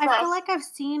feel like I've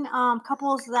seen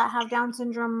couples that have Down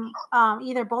syndrome,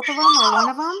 either both of them or one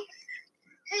of them.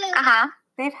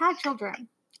 They've had children.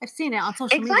 I've seen it on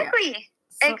social media.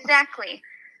 Exactly.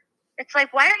 It's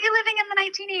why are you living in the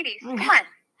 1980s? Come on.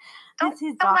 Don't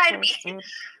lie to me. Dude.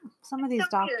 Some of these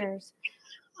doctors.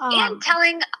 And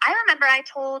I remember I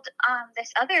told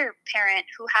this other parent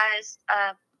who has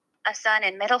a son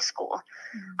in middle school.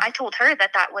 I told her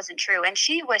that wasn't true, and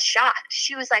she was shocked.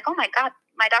 She was like, oh my God,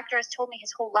 my doctor has told me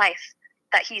his whole life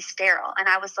that he's sterile. And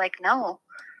I was like, no.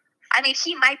 I mean,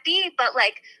 he might be, but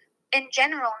in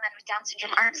general, men with Down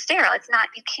syndrome aren't sterile. It's not,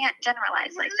 you can't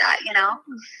generalize like that,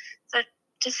 So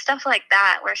just stuff like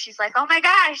that, where she's like, oh my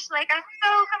gosh, I'm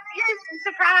so confused and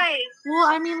surprised. Well,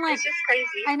 I mean, it's just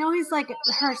crazy. I know he's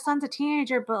her son's a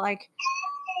teenager, but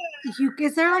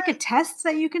is there a test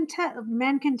that you can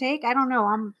men can take? I don't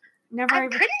know. Never I'm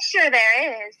pretty sure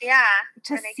there is, yeah.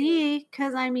 to see,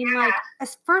 because I mean, like,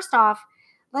 first off,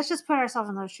 let's just put ourselves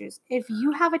in those shoes. If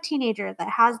you have a teenager that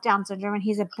has Down syndrome and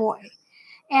he's a boy,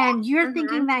 and you're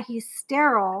thinking that he's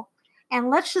sterile, and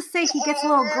let's just say he gets a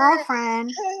little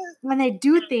girlfriend when they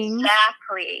do things,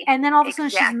 and then all of a sudden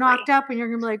she's knocked up, and you're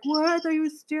gonna be like, "What? I thought he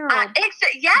was sterile."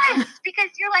 Yes, because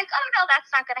you're like, "Oh no, that's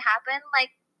not gonna happen."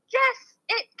 Like, yes,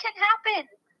 it can happen.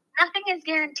 Nothing is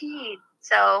guaranteed.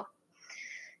 So.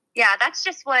 Yeah, that's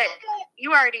just what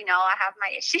you already know. I have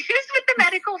my issues with the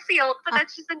medical field, but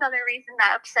that's just another reason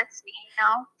that upsets me, you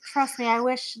know? Trust me, I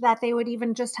wish that they would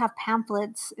even just have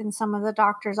pamphlets in some of the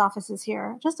doctor's offices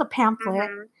here. Just a pamphlet.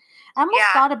 Mm-hmm. I almost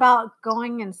thought about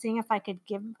going and seeing if I could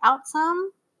give out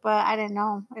some, but I didn't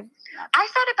know. I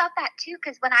thought about that too,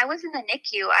 because when I was in the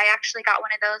NICU, I actually got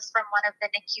one of those from one of the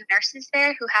NICU nurses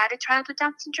there who had a child with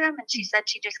Down syndrome, and she said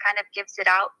she just kind of gives it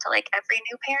out to like every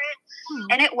new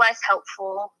parent, and it was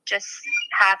helpful just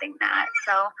having that.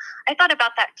 So I thought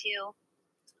about that too.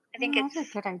 I think it's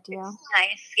a good idea. It's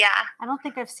nice, yeah. I don't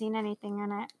think I've seen anything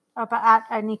in it at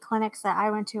any clinics that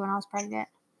I went to when I was pregnant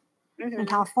in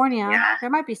California. Yeah. There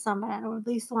might be some, but at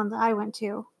least the ones that I went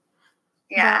to.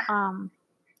 Yeah. But,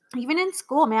 even in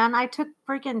school, man, I took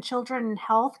freaking children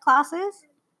health classes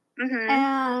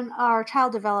and our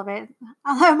child development.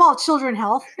 I'm all children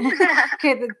health.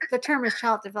 Okay, the term is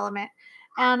child development.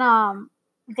 And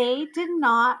they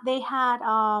had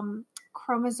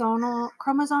chromosome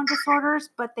disorders,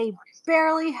 but they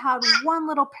barely had one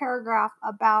little paragraph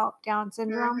about Down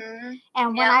syndrome.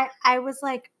 And when I was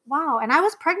like, wow, and I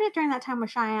was pregnant during that time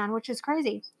with Cheyenne, which is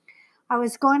crazy. I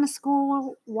was going to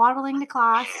school, waddling to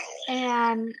class,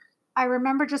 and I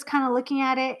remember just kind of looking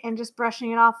at it and just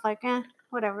brushing it off like,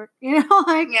 whatever, you know?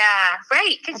 Like, yeah,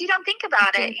 right, because you don't think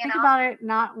about it, think about it,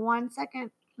 not 1 second.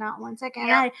 Not 1 second.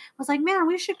 And I was like, man,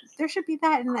 there should be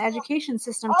that in the education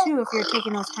system too if you're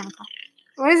taking those kind of classes.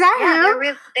 What is that?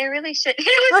 Yeah, they really should.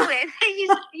 It was weird.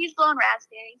 He's blowing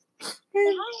raspberries.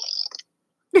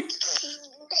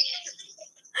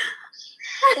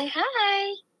 Say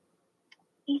hi.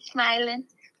 He's smiling.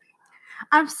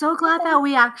 I'm so glad that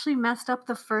we actually messed up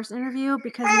the first interview,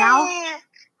 because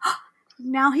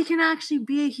now he can actually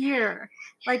be here.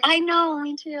 Like, I know,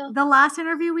 me too. The last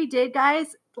interview we did,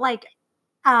 guys, like,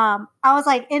 I was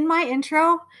like, in my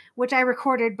intro, which I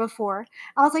recorded before,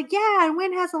 I was like, yeah, and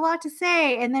Wynn has a lot to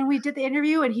say. And then we did the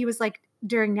interview, and he was like,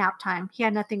 during nap time, he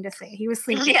had nothing to say. He was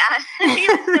sleeping. Yeah, he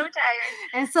was so tired.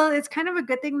 And so it's kind of a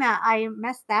good thing that I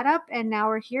messed that up, and now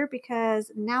we're here,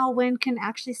 because now Wynn can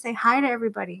actually say hi to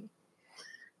everybody.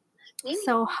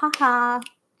 So, haha,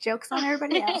 jokes on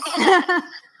everybody else.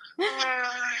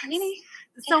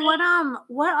 So what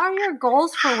are your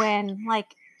goals for Wynn?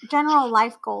 Like, general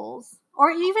life goals, or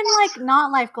even like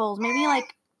not life goals, maybe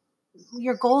like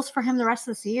your goals for him the rest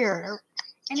of this year, or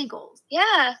any goals?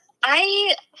 Yeah,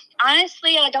 I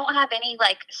don't have any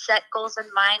like set goals in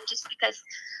mind, just because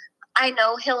I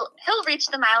know he'll reach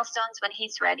the milestones when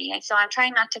he's ready. So I'm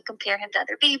trying not to compare him to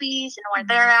other babies and where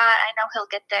they're at. I know he'll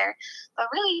get there, but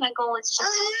really my goal is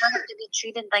just for him to be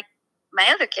treated like my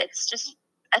other kids, just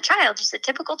a child, just a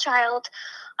typical child.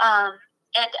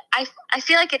 And I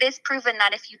feel like it is proven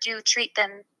that if you do treat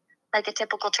them like a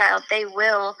typical child, they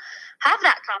will have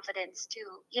that confidence to,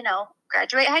 you know,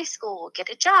 graduate high school, get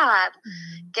a job,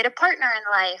 get a partner in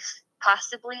life,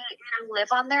 possibly, you know, live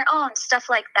on their own, stuff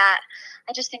like that.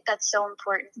 I just think that's so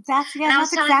important. That's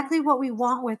exactly what we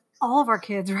want with all of our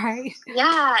kids, right?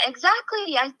 Yeah,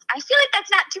 exactly. I feel like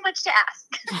that's not too much to ask,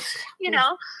 you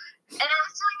know? And I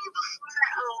was telling you before,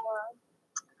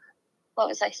 what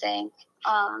was I saying?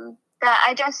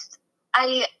 That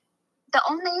the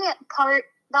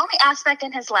only aspect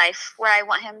in his life where I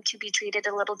want him to be treated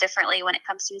a little differently when it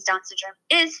comes to his Down syndrome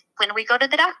is when we go to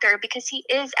the doctor, because he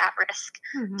is at risk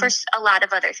for a lot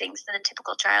of other things than a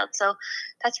typical child. So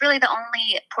that's really the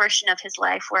only portion of his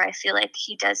life where I feel like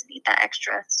he does need that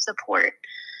extra support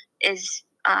is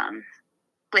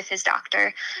with his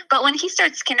doctor. But when he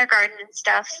starts kindergarten and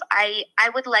stuff, I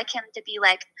would like him to be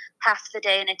like half the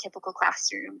day in a typical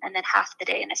classroom and then half the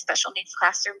day in a special needs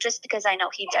classroom, just because I know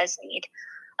he does need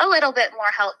a little bit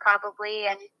more help probably.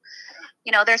 And,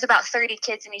 you know, there's about 30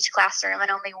 kids in each classroom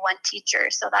and only one teacher.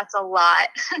 So that's a lot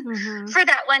for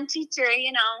that one teacher,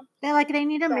 you know. They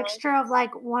need a mixture of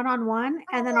like one-on-one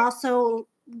and then also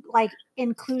like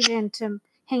inclusion to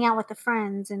hang out with the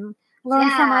friends and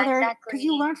learn from other, because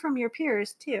you learn from your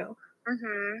peers too.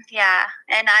 Yeah.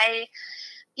 And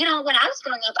you know, when I was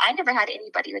growing up, I never had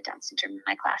anybody with Down syndrome in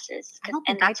my classes.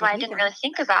 And that's why I didn't really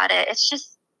think about it.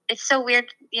 It's so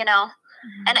weird, you know.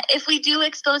 And if we do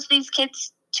expose these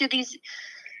kids to these,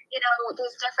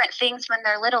 these different things when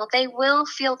they're little, they will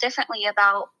feel differently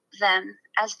about them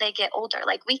as they get older.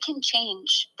 Like, we can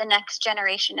change the next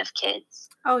generation of kids.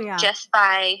 Oh, yeah. Just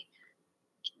by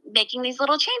making these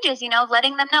little changes,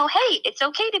 letting them know, hey, it's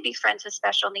okay to be friends with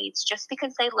special needs. Just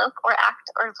because they look or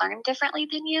act or learn differently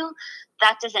than you,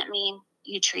 that doesn't mean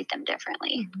you treat them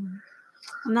differently. Mm-hmm.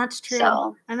 And that's true.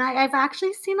 So, and I've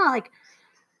actually seen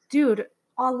dude,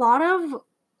 a lot of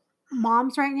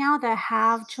moms right now that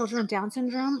have children with Down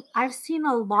syndrome, I've seen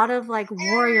a lot of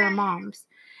warrior moms,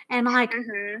 and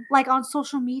on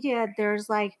social media, there's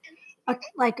I have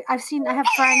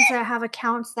friends that have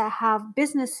accounts that have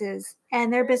businesses,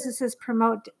 and their businesses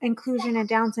promote inclusion and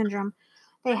Down syndrome.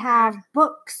 They have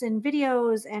books and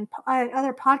videos and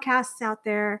other podcasts out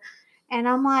there, and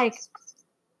I'm like,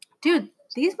 dude,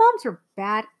 these moms are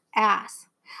badass.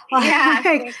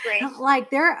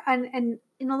 They're and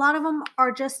a lot of them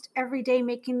are just every day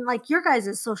making your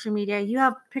guys' social media. You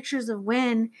have pictures of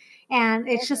Win, and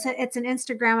it's just it's an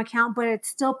Instagram account, but it's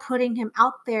still putting him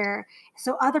out there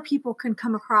so other people can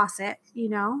come across it,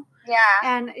 Yeah.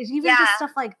 And it's even just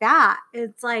stuff like that.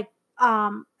 It's I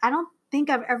don't think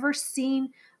I've ever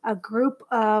seen a group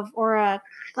of a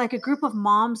group of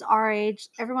moms our age,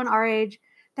 everyone our age,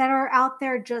 that are out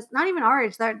there, just not even our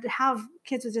age, that have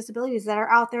kids with disabilities, that are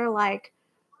out there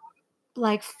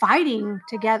fighting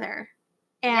together.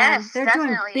 And yes, they're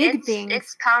definitely doing big things.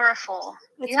 It's powerful.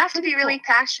 You have to be really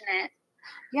passionate.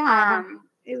 Yeah.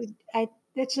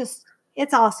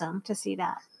 It's awesome to see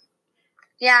that.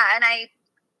 Yeah, and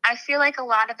I feel like a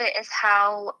lot of it is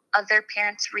how other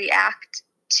parents react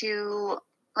to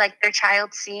their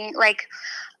child seeing.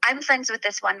 I'm friends with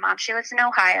this one mom. She lives in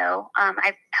Ohio.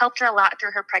 I've helped her a lot through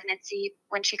her pregnancy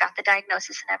when she got the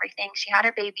diagnosis and everything. She had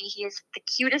her baby. He is the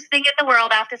cutest thing in the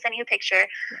world. I have to send you a picture.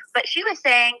 Yes. But she was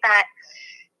saying that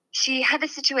she had a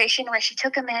situation where she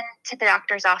took him in to the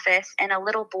doctor's office, and a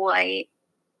little boy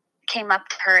came up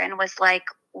to her and was like,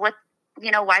 "What?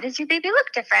 Why does your baby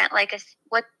look different?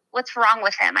 What's wrong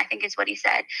with him?" I think is what he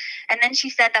said. And then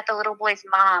she said that the little boy's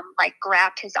mom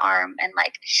grabbed his arm and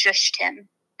shushed him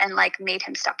and made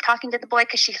him stop talking to the boy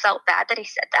because she felt bad that he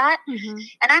said that. Mm-hmm.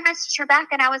 And I messaged her back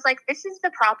and I was like, this is the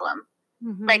problem.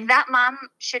 Mm-hmm. That mom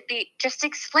should be just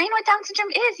explain what Down syndrome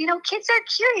is. Kids are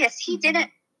curious.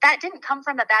 That didn't come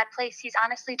from a bad place. He's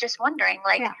honestly just wondering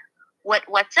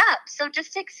what's up. So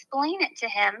just explain it to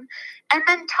him and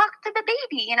then talk to the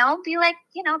baby, be like,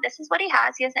 this is what he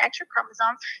has. He has an extra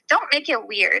chromosome. Don't make it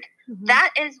weird. Mm-hmm.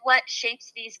 That is what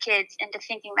shapes these kids into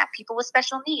thinking that people with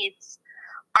special needs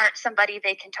aren't somebody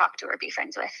they can talk to or be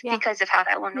friends with because of how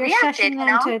that one reacted. You're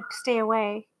shushing them to stay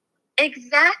away.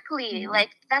 Exactly. Mm-hmm.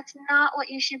 That's not what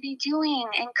you should be doing.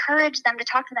 Encourage them to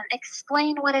talk to them.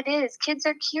 Explain what it is. Kids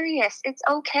are curious. It's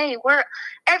okay.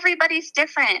 Everybody's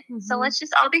different. Mm-hmm. So let's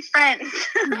just all be friends.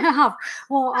 Yeah.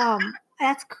 Well,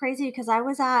 that's crazy because I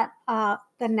was at the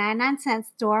 99-cent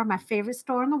store, my favorite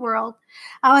store in the world.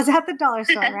 I was at the dollar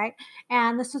store, right?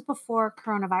 And this was before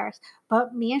coronavirus.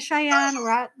 But me and Cheyenne were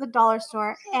at the dollar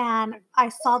store, and I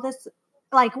saw this.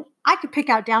 I could pick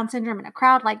out Down syndrome in a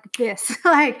crowd like this.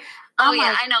 I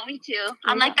know, me too.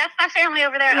 I'm that's my family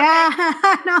over there. Yeah,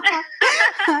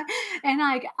 okay.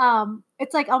 And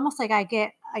it's almost I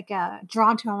get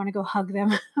drawn to. I want to go hug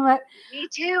them. But me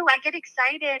too. I get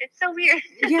excited. It's so weird.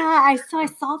 Yeah, I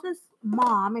saw this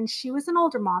mom, and she was an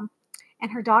older mom,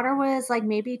 and her daughter was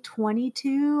maybe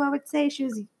 22. I would say she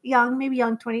was young, maybe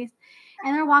young 20s,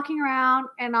 and they're walking around,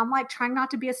 and I'm trying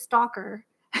not to be a stalker.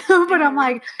 But I'm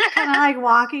kind of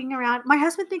walking around. My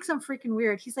husband thinks I'm freaking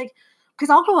weird. He's because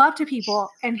I'll go up to people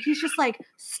and he's just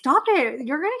stop it.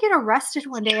 You're going to get arrested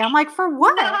one day. I'm for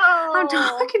what? No. I'm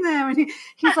talking to them. And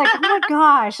he's oh my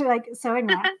gosh. So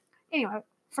anyway,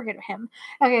 forget him.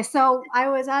 Okay. So I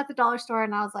was at the dollar store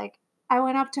and I was I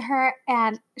went up to her,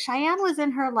 and Cheyenne was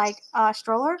in her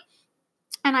stroller.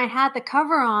 And I had the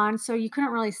cover on, so you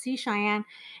couldn't really see Cheyenne.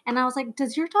 And I was like,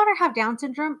 does your daughter have Down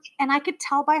syndrome? And I could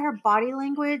tell by her body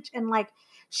language, and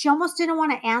she almost didn't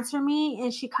want to answer me.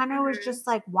 And she kind of was just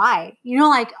why?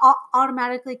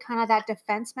 Automatically kind of that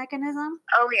defense mechanism.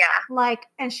 Oh, yeah.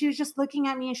 And she was just looking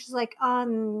at me, and she's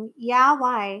yeah,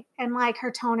 why? And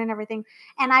her tone and everything.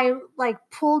 And I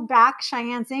pulled back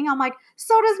Cheyenne's thing. I'm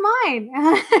so does mine.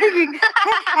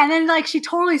 And then she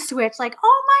totally switched,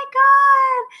 oh my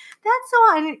God, that's so,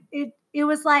 and it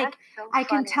was so I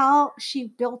can tell she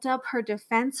built up her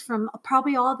defense from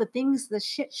probably all the things, the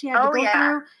shit she had to go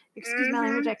through. Excuse my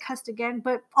language, I cussed again,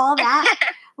 but all that,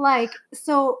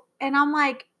 so, and I'm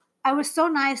I was so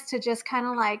nice to just kind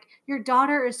of your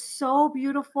daughter is so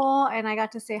beautiful, and I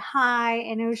got to say hi,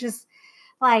 and it was just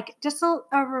like just a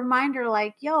reminder,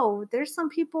 like, yo, there's some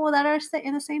people that are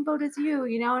in the same boat as you,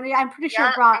 you know. And I'm pretty sure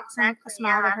it brought a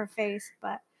smile to her face,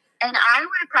 but. And I would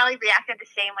have probably reacted the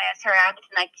same way as her. I was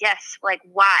like, yes, like,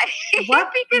 why?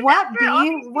 What? What, B?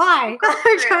 Why?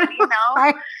 Through, you know?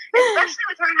 Especially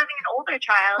with her having an older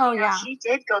child. Oh, you know, yeah. she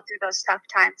did go through those tough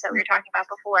times that we were talking about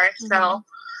before. So,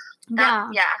 yeah.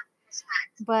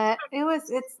 But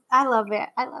I love it.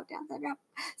 I love Down syndrome.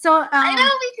 So I know,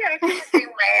 me too. I feel the same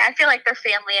way. I feel like they're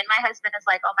family, and my husband is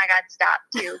like, "Oh my God, stop!"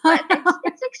 too. But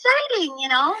it's exciting, you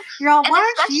know. You're all,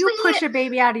 why don't you push a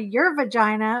baby out of your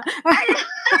vagina? I know, right?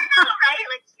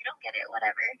 Like, you don't get it,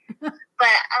 whatever. But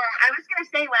I was gonna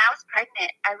say, when I was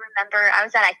pregnant, I remember I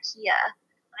was at IKEA.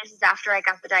 This is after I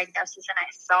got the diagnosis, and I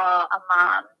saw a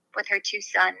mom with her 2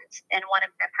 sons, and one of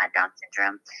them had Down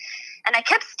syndrome. And I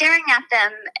kept staring at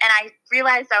them, and I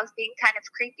realized I was being kind of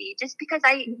creepy just because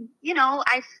I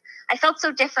felt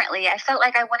so differently. I felt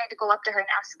like I wanted to go up to her and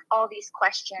ask all these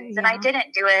questions, and I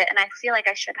didn't do it, and I feel like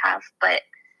I should have. But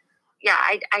yeah,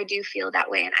 I do feel that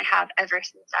way, and I have ever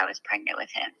since I was pregnant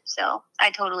with him. So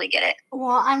I totally get it.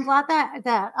 Well, I'm glad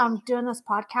that I'm doing this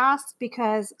podcast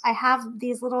because I have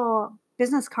these little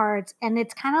business cards, and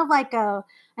it's kind of like an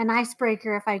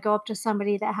icebreaker if I go up to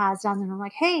somebody that has Down syndrome. I'm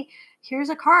like, hey, here's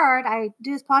a card. I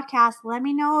do this podcast. Let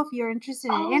me know if you're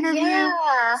interested in an interview.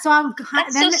 Yeah. So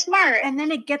That's so smart. And then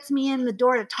it gets me in the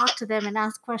door to talk to them and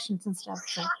ask questions and stuff.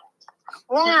 So.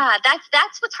 Yeah,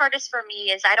 that's what's hardest for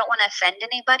me is I don't want to offend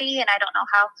anybody, and I don't know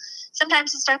how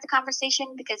sometimes to start the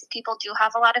conversation because people do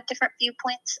have a lot of different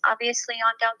viewpoints, obviously,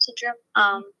 on Down syndrome.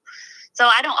 So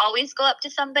I don't always go up to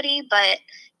somebody, but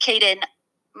Caden,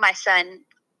 my son,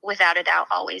 without a doubt,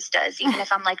 always does. Even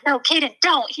if I'm like, no, Caden,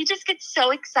 don't. He just gets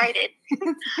so excited.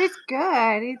 He's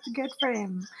good. He's good for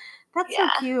him. That's so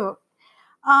cute.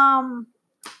 I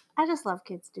just love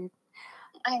kids, dude.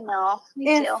 I know.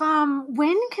 Me too. If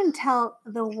Wynn can tell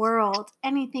the world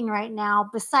anything right now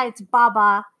besides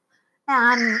Baba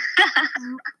and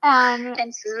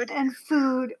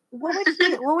food,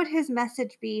 what would his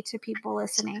message be to people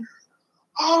listening?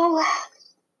 Oh,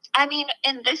 I mean,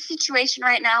 in this situation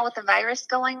right now with the virus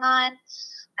going on,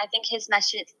 I think his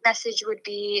message would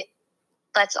be,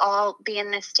 let's all be in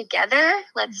this together.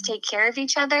 Let's take care of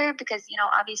each other because, you know,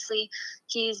 obviously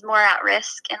he's more at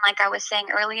risk. And like I was saying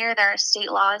earlier, there are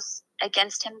state laws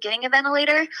against him getting a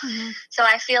ventilator. So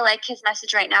I feel like his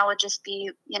message right now would just be,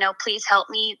 you know, please help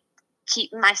me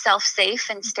keep myself safe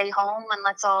and stay home, and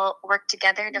let's all work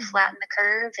together to flatten the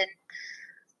curve. And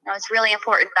you know, it's really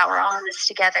important that we're all in this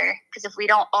together because if we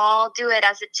don't all do it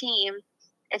as a team,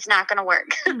 it's not going to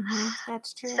work.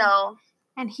 That's true. So,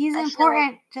 and he's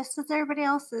important just as everybody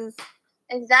else is.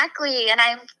 Exactly. And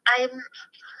I'm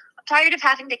tired of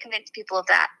having to convince people of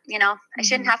that. You know, I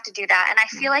shouldn't have to do that. And I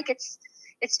feel like it's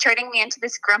turning me into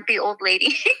this grumpy old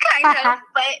lady kind of.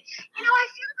 But, you know, I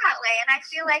feel that way. And I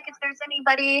feel like if there's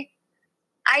anybody,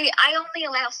 I only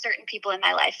allow certain people in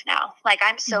my life now. Like,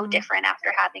 I'm so different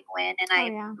after having Wynn, and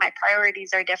my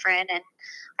priorities are different. And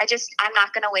I'm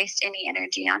not going to waste any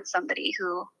energy on somebody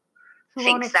who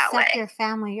thinks that way. Won't accept your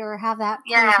family or have that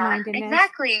closed-mindedness.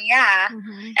 Exactly. Yeah.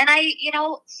 And you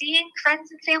know, seeing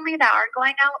friends and family that are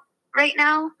going out right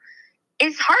now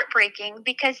is heartbreaking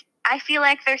because I feel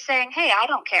like they're saying, hey, I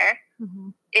don't care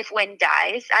if Wynn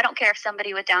dies. I don't care if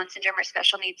somebody with Down syndrome or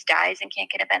special needs dies and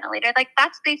can't get a ventilator. Like,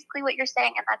 that's basically what you're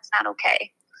saying, and that's not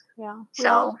okay. Yeah.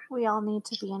 So we all need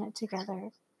to be in it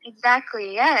together.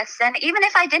 Exactly. Yes. And even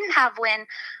if I didn't have Wynn,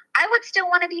 I would still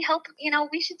want to be helping. You know,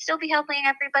 we should still be helping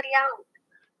everybody out.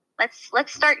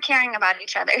 Let's start caring about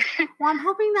each other. Well, I'm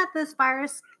hoping that this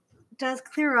virus does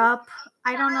clear up.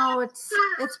 I don't know. It's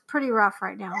pretty rough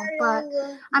right now, but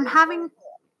I'm having.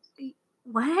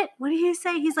 What? What did he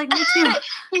say? He's like, me too.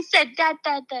 He said, Dad.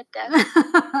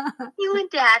 You and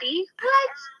Daddy.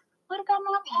 What about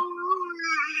Mommy?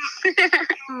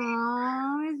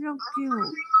 Aww, he's so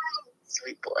cute.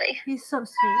 Sweet boy. He's so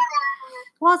sweet.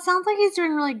 Well, it sounds like he's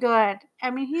doing really good. I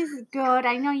mean, he's good.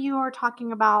 I know you were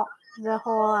talking about the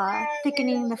whole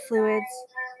thickening the fluids.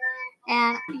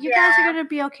 And you guys are going to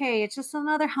be okay. It's just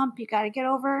another hump you got to get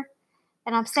over.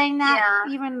 And I'm saying that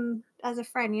even as a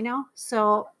friend, you know?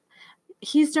 So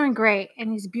he's doing great,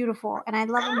 and he's beautiful, and I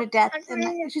love him to death. And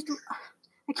I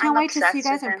can't wait to see you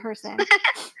guys in person.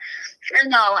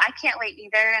 No, I can't wait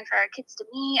either. And for our kids to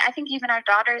meet, I think even our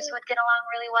daughters would get along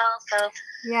really well. So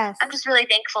yes, I'm just really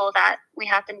thankful that we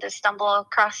happened to stumble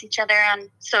across each other on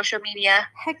social media.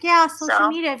 Heck yeah, social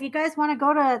media. If you guys want to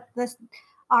go to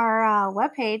our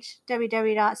webpage,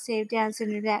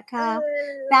 www.savedownsyndrome.com,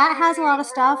 that has a lot of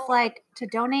stuff like to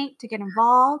donate, to get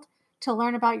involved, to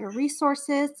learn about your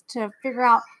resources, to figure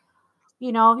out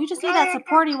You know, if you just need that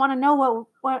support, you want to know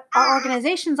what our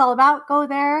organization's all about, go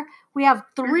there. We have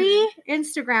 3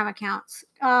 Instagram accounts.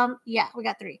 Yeah, we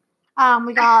got 3.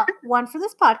 We got one for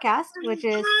this podcast, which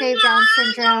is Save Down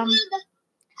Syndrome.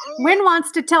 Win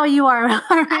wants to tell you our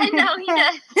I know he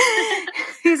does.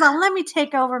 He's on, let me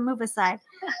take over, move aside.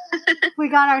 We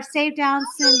got our Save Down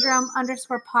Syndrome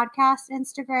 _podcast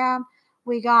Instagram.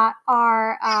 We got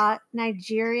our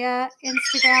Nigeria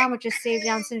Instagram, which is Save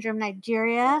Down Syndrome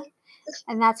Nigeria.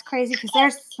 And that's crazy because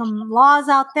there's some laws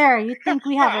out there. You think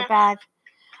we have it bad.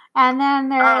 And then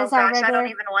there is our regular. I don't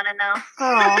even want to know.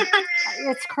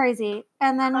 Girl, it's crazy.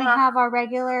 And then we have our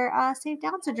regular Save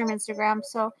Down Syndrome Instagram.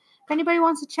 So if anybody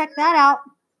wants to check that out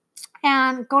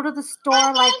and go to the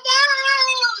store, like,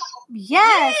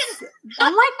 yes.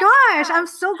 Oh my gosh. I'm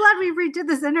so glad we redid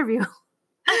this interview.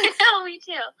 I know, me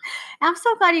too. I'm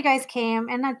so glad you guys came.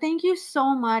 And thank you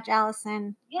so much,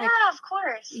 Allison. Yeah, of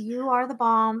course. You are the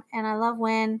bomb. And I love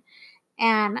Win.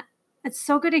 And it's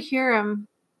so good to hear him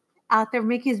out there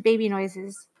making his baby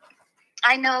noises.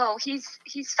 I know.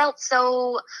 He's felt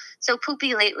so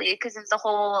poopy lately because of the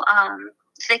whole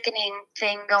thickening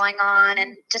thing going on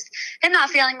and just him not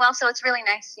feeling well. So it's really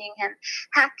nice seeing him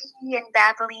happy and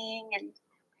babbling and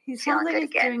he sounds like he's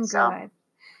again, doing so. Good.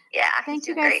 Yeah. Thank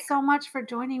you guys great. So much for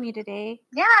joining me today.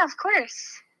 Yeah, of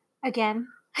course. Again.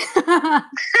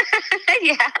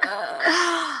 Yeah.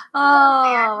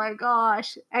 Oh my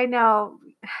gosh. I know.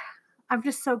 I'm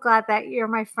just so glad that you're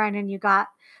my friend and you got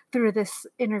through this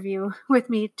interview with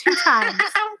me 2 times.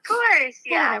 Of course.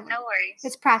 Yeah, no worries.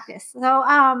 It's practice. So,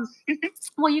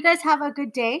 well, you guys have a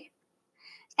good day.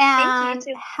 And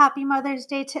happy Mother's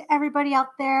Day to everybody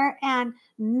out there. And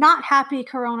not happy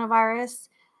coronavirus.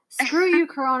 Screw you,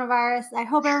 coronavirus. I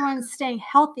hope everyone's staying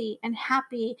healthy and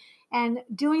happy and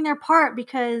doing their part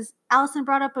because Allison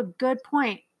brought up a good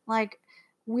point. Like,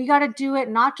 we got to do it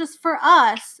not just for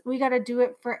us. We got to do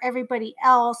it for everybody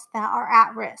else that are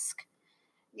at risk.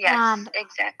 Yes,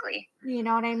 exactly. You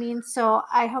know what I mean? So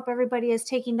I hope everybody is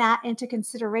taking that into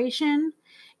consideration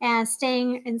and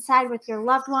staying inside with your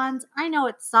loved ones. I know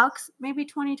it sucks. Maybe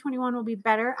 2021 will be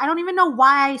better. I don't even know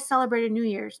why I celebrated New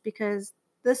Year's because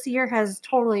this year has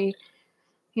totally,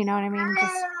 you know what I mean?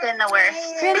 Just been the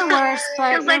worst. Been the worst.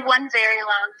 But feels like one very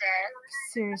long day.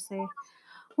 Seriously.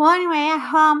 Well, anyway,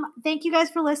 thank you guys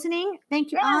for listening.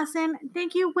 Thank you, Allison.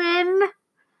 Thank you, Win. Win,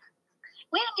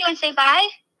 you want to say bye?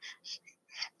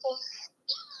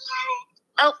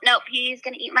 Oh, nope, he's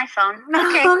going to eat my phone.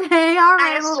 Okay. Okay, all right. I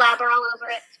have slobber all over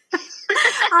it.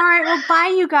 All right, well,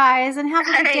 bye, you guys, and have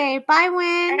a good day. Bye,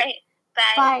 Win. All right,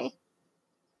 bye. Bye.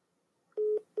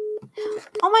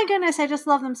 Oh, my goodness, I just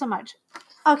love them so much.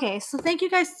 Okay, so thank you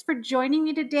guys for joining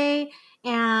me today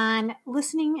and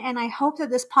listening, and I hope that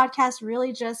this podcast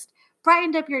really just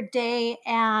brightened up your day,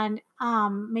 and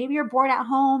maybe you're bored at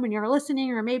home and you're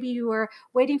listening, or maybe you were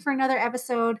waiting for another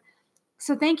episode.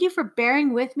 So thank you for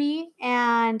bearing with me,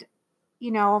 and,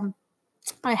 you know,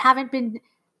 I haven't been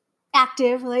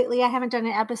active lately. I haven't done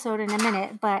an episode in a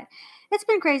minute, but it's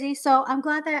been crazy. So I'm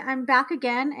glad that I'm back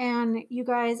again, and you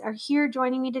guys are here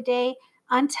joining me today.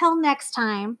 Until next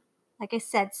time, like I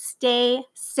said, stay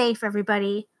safe,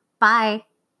 everybody. Bye.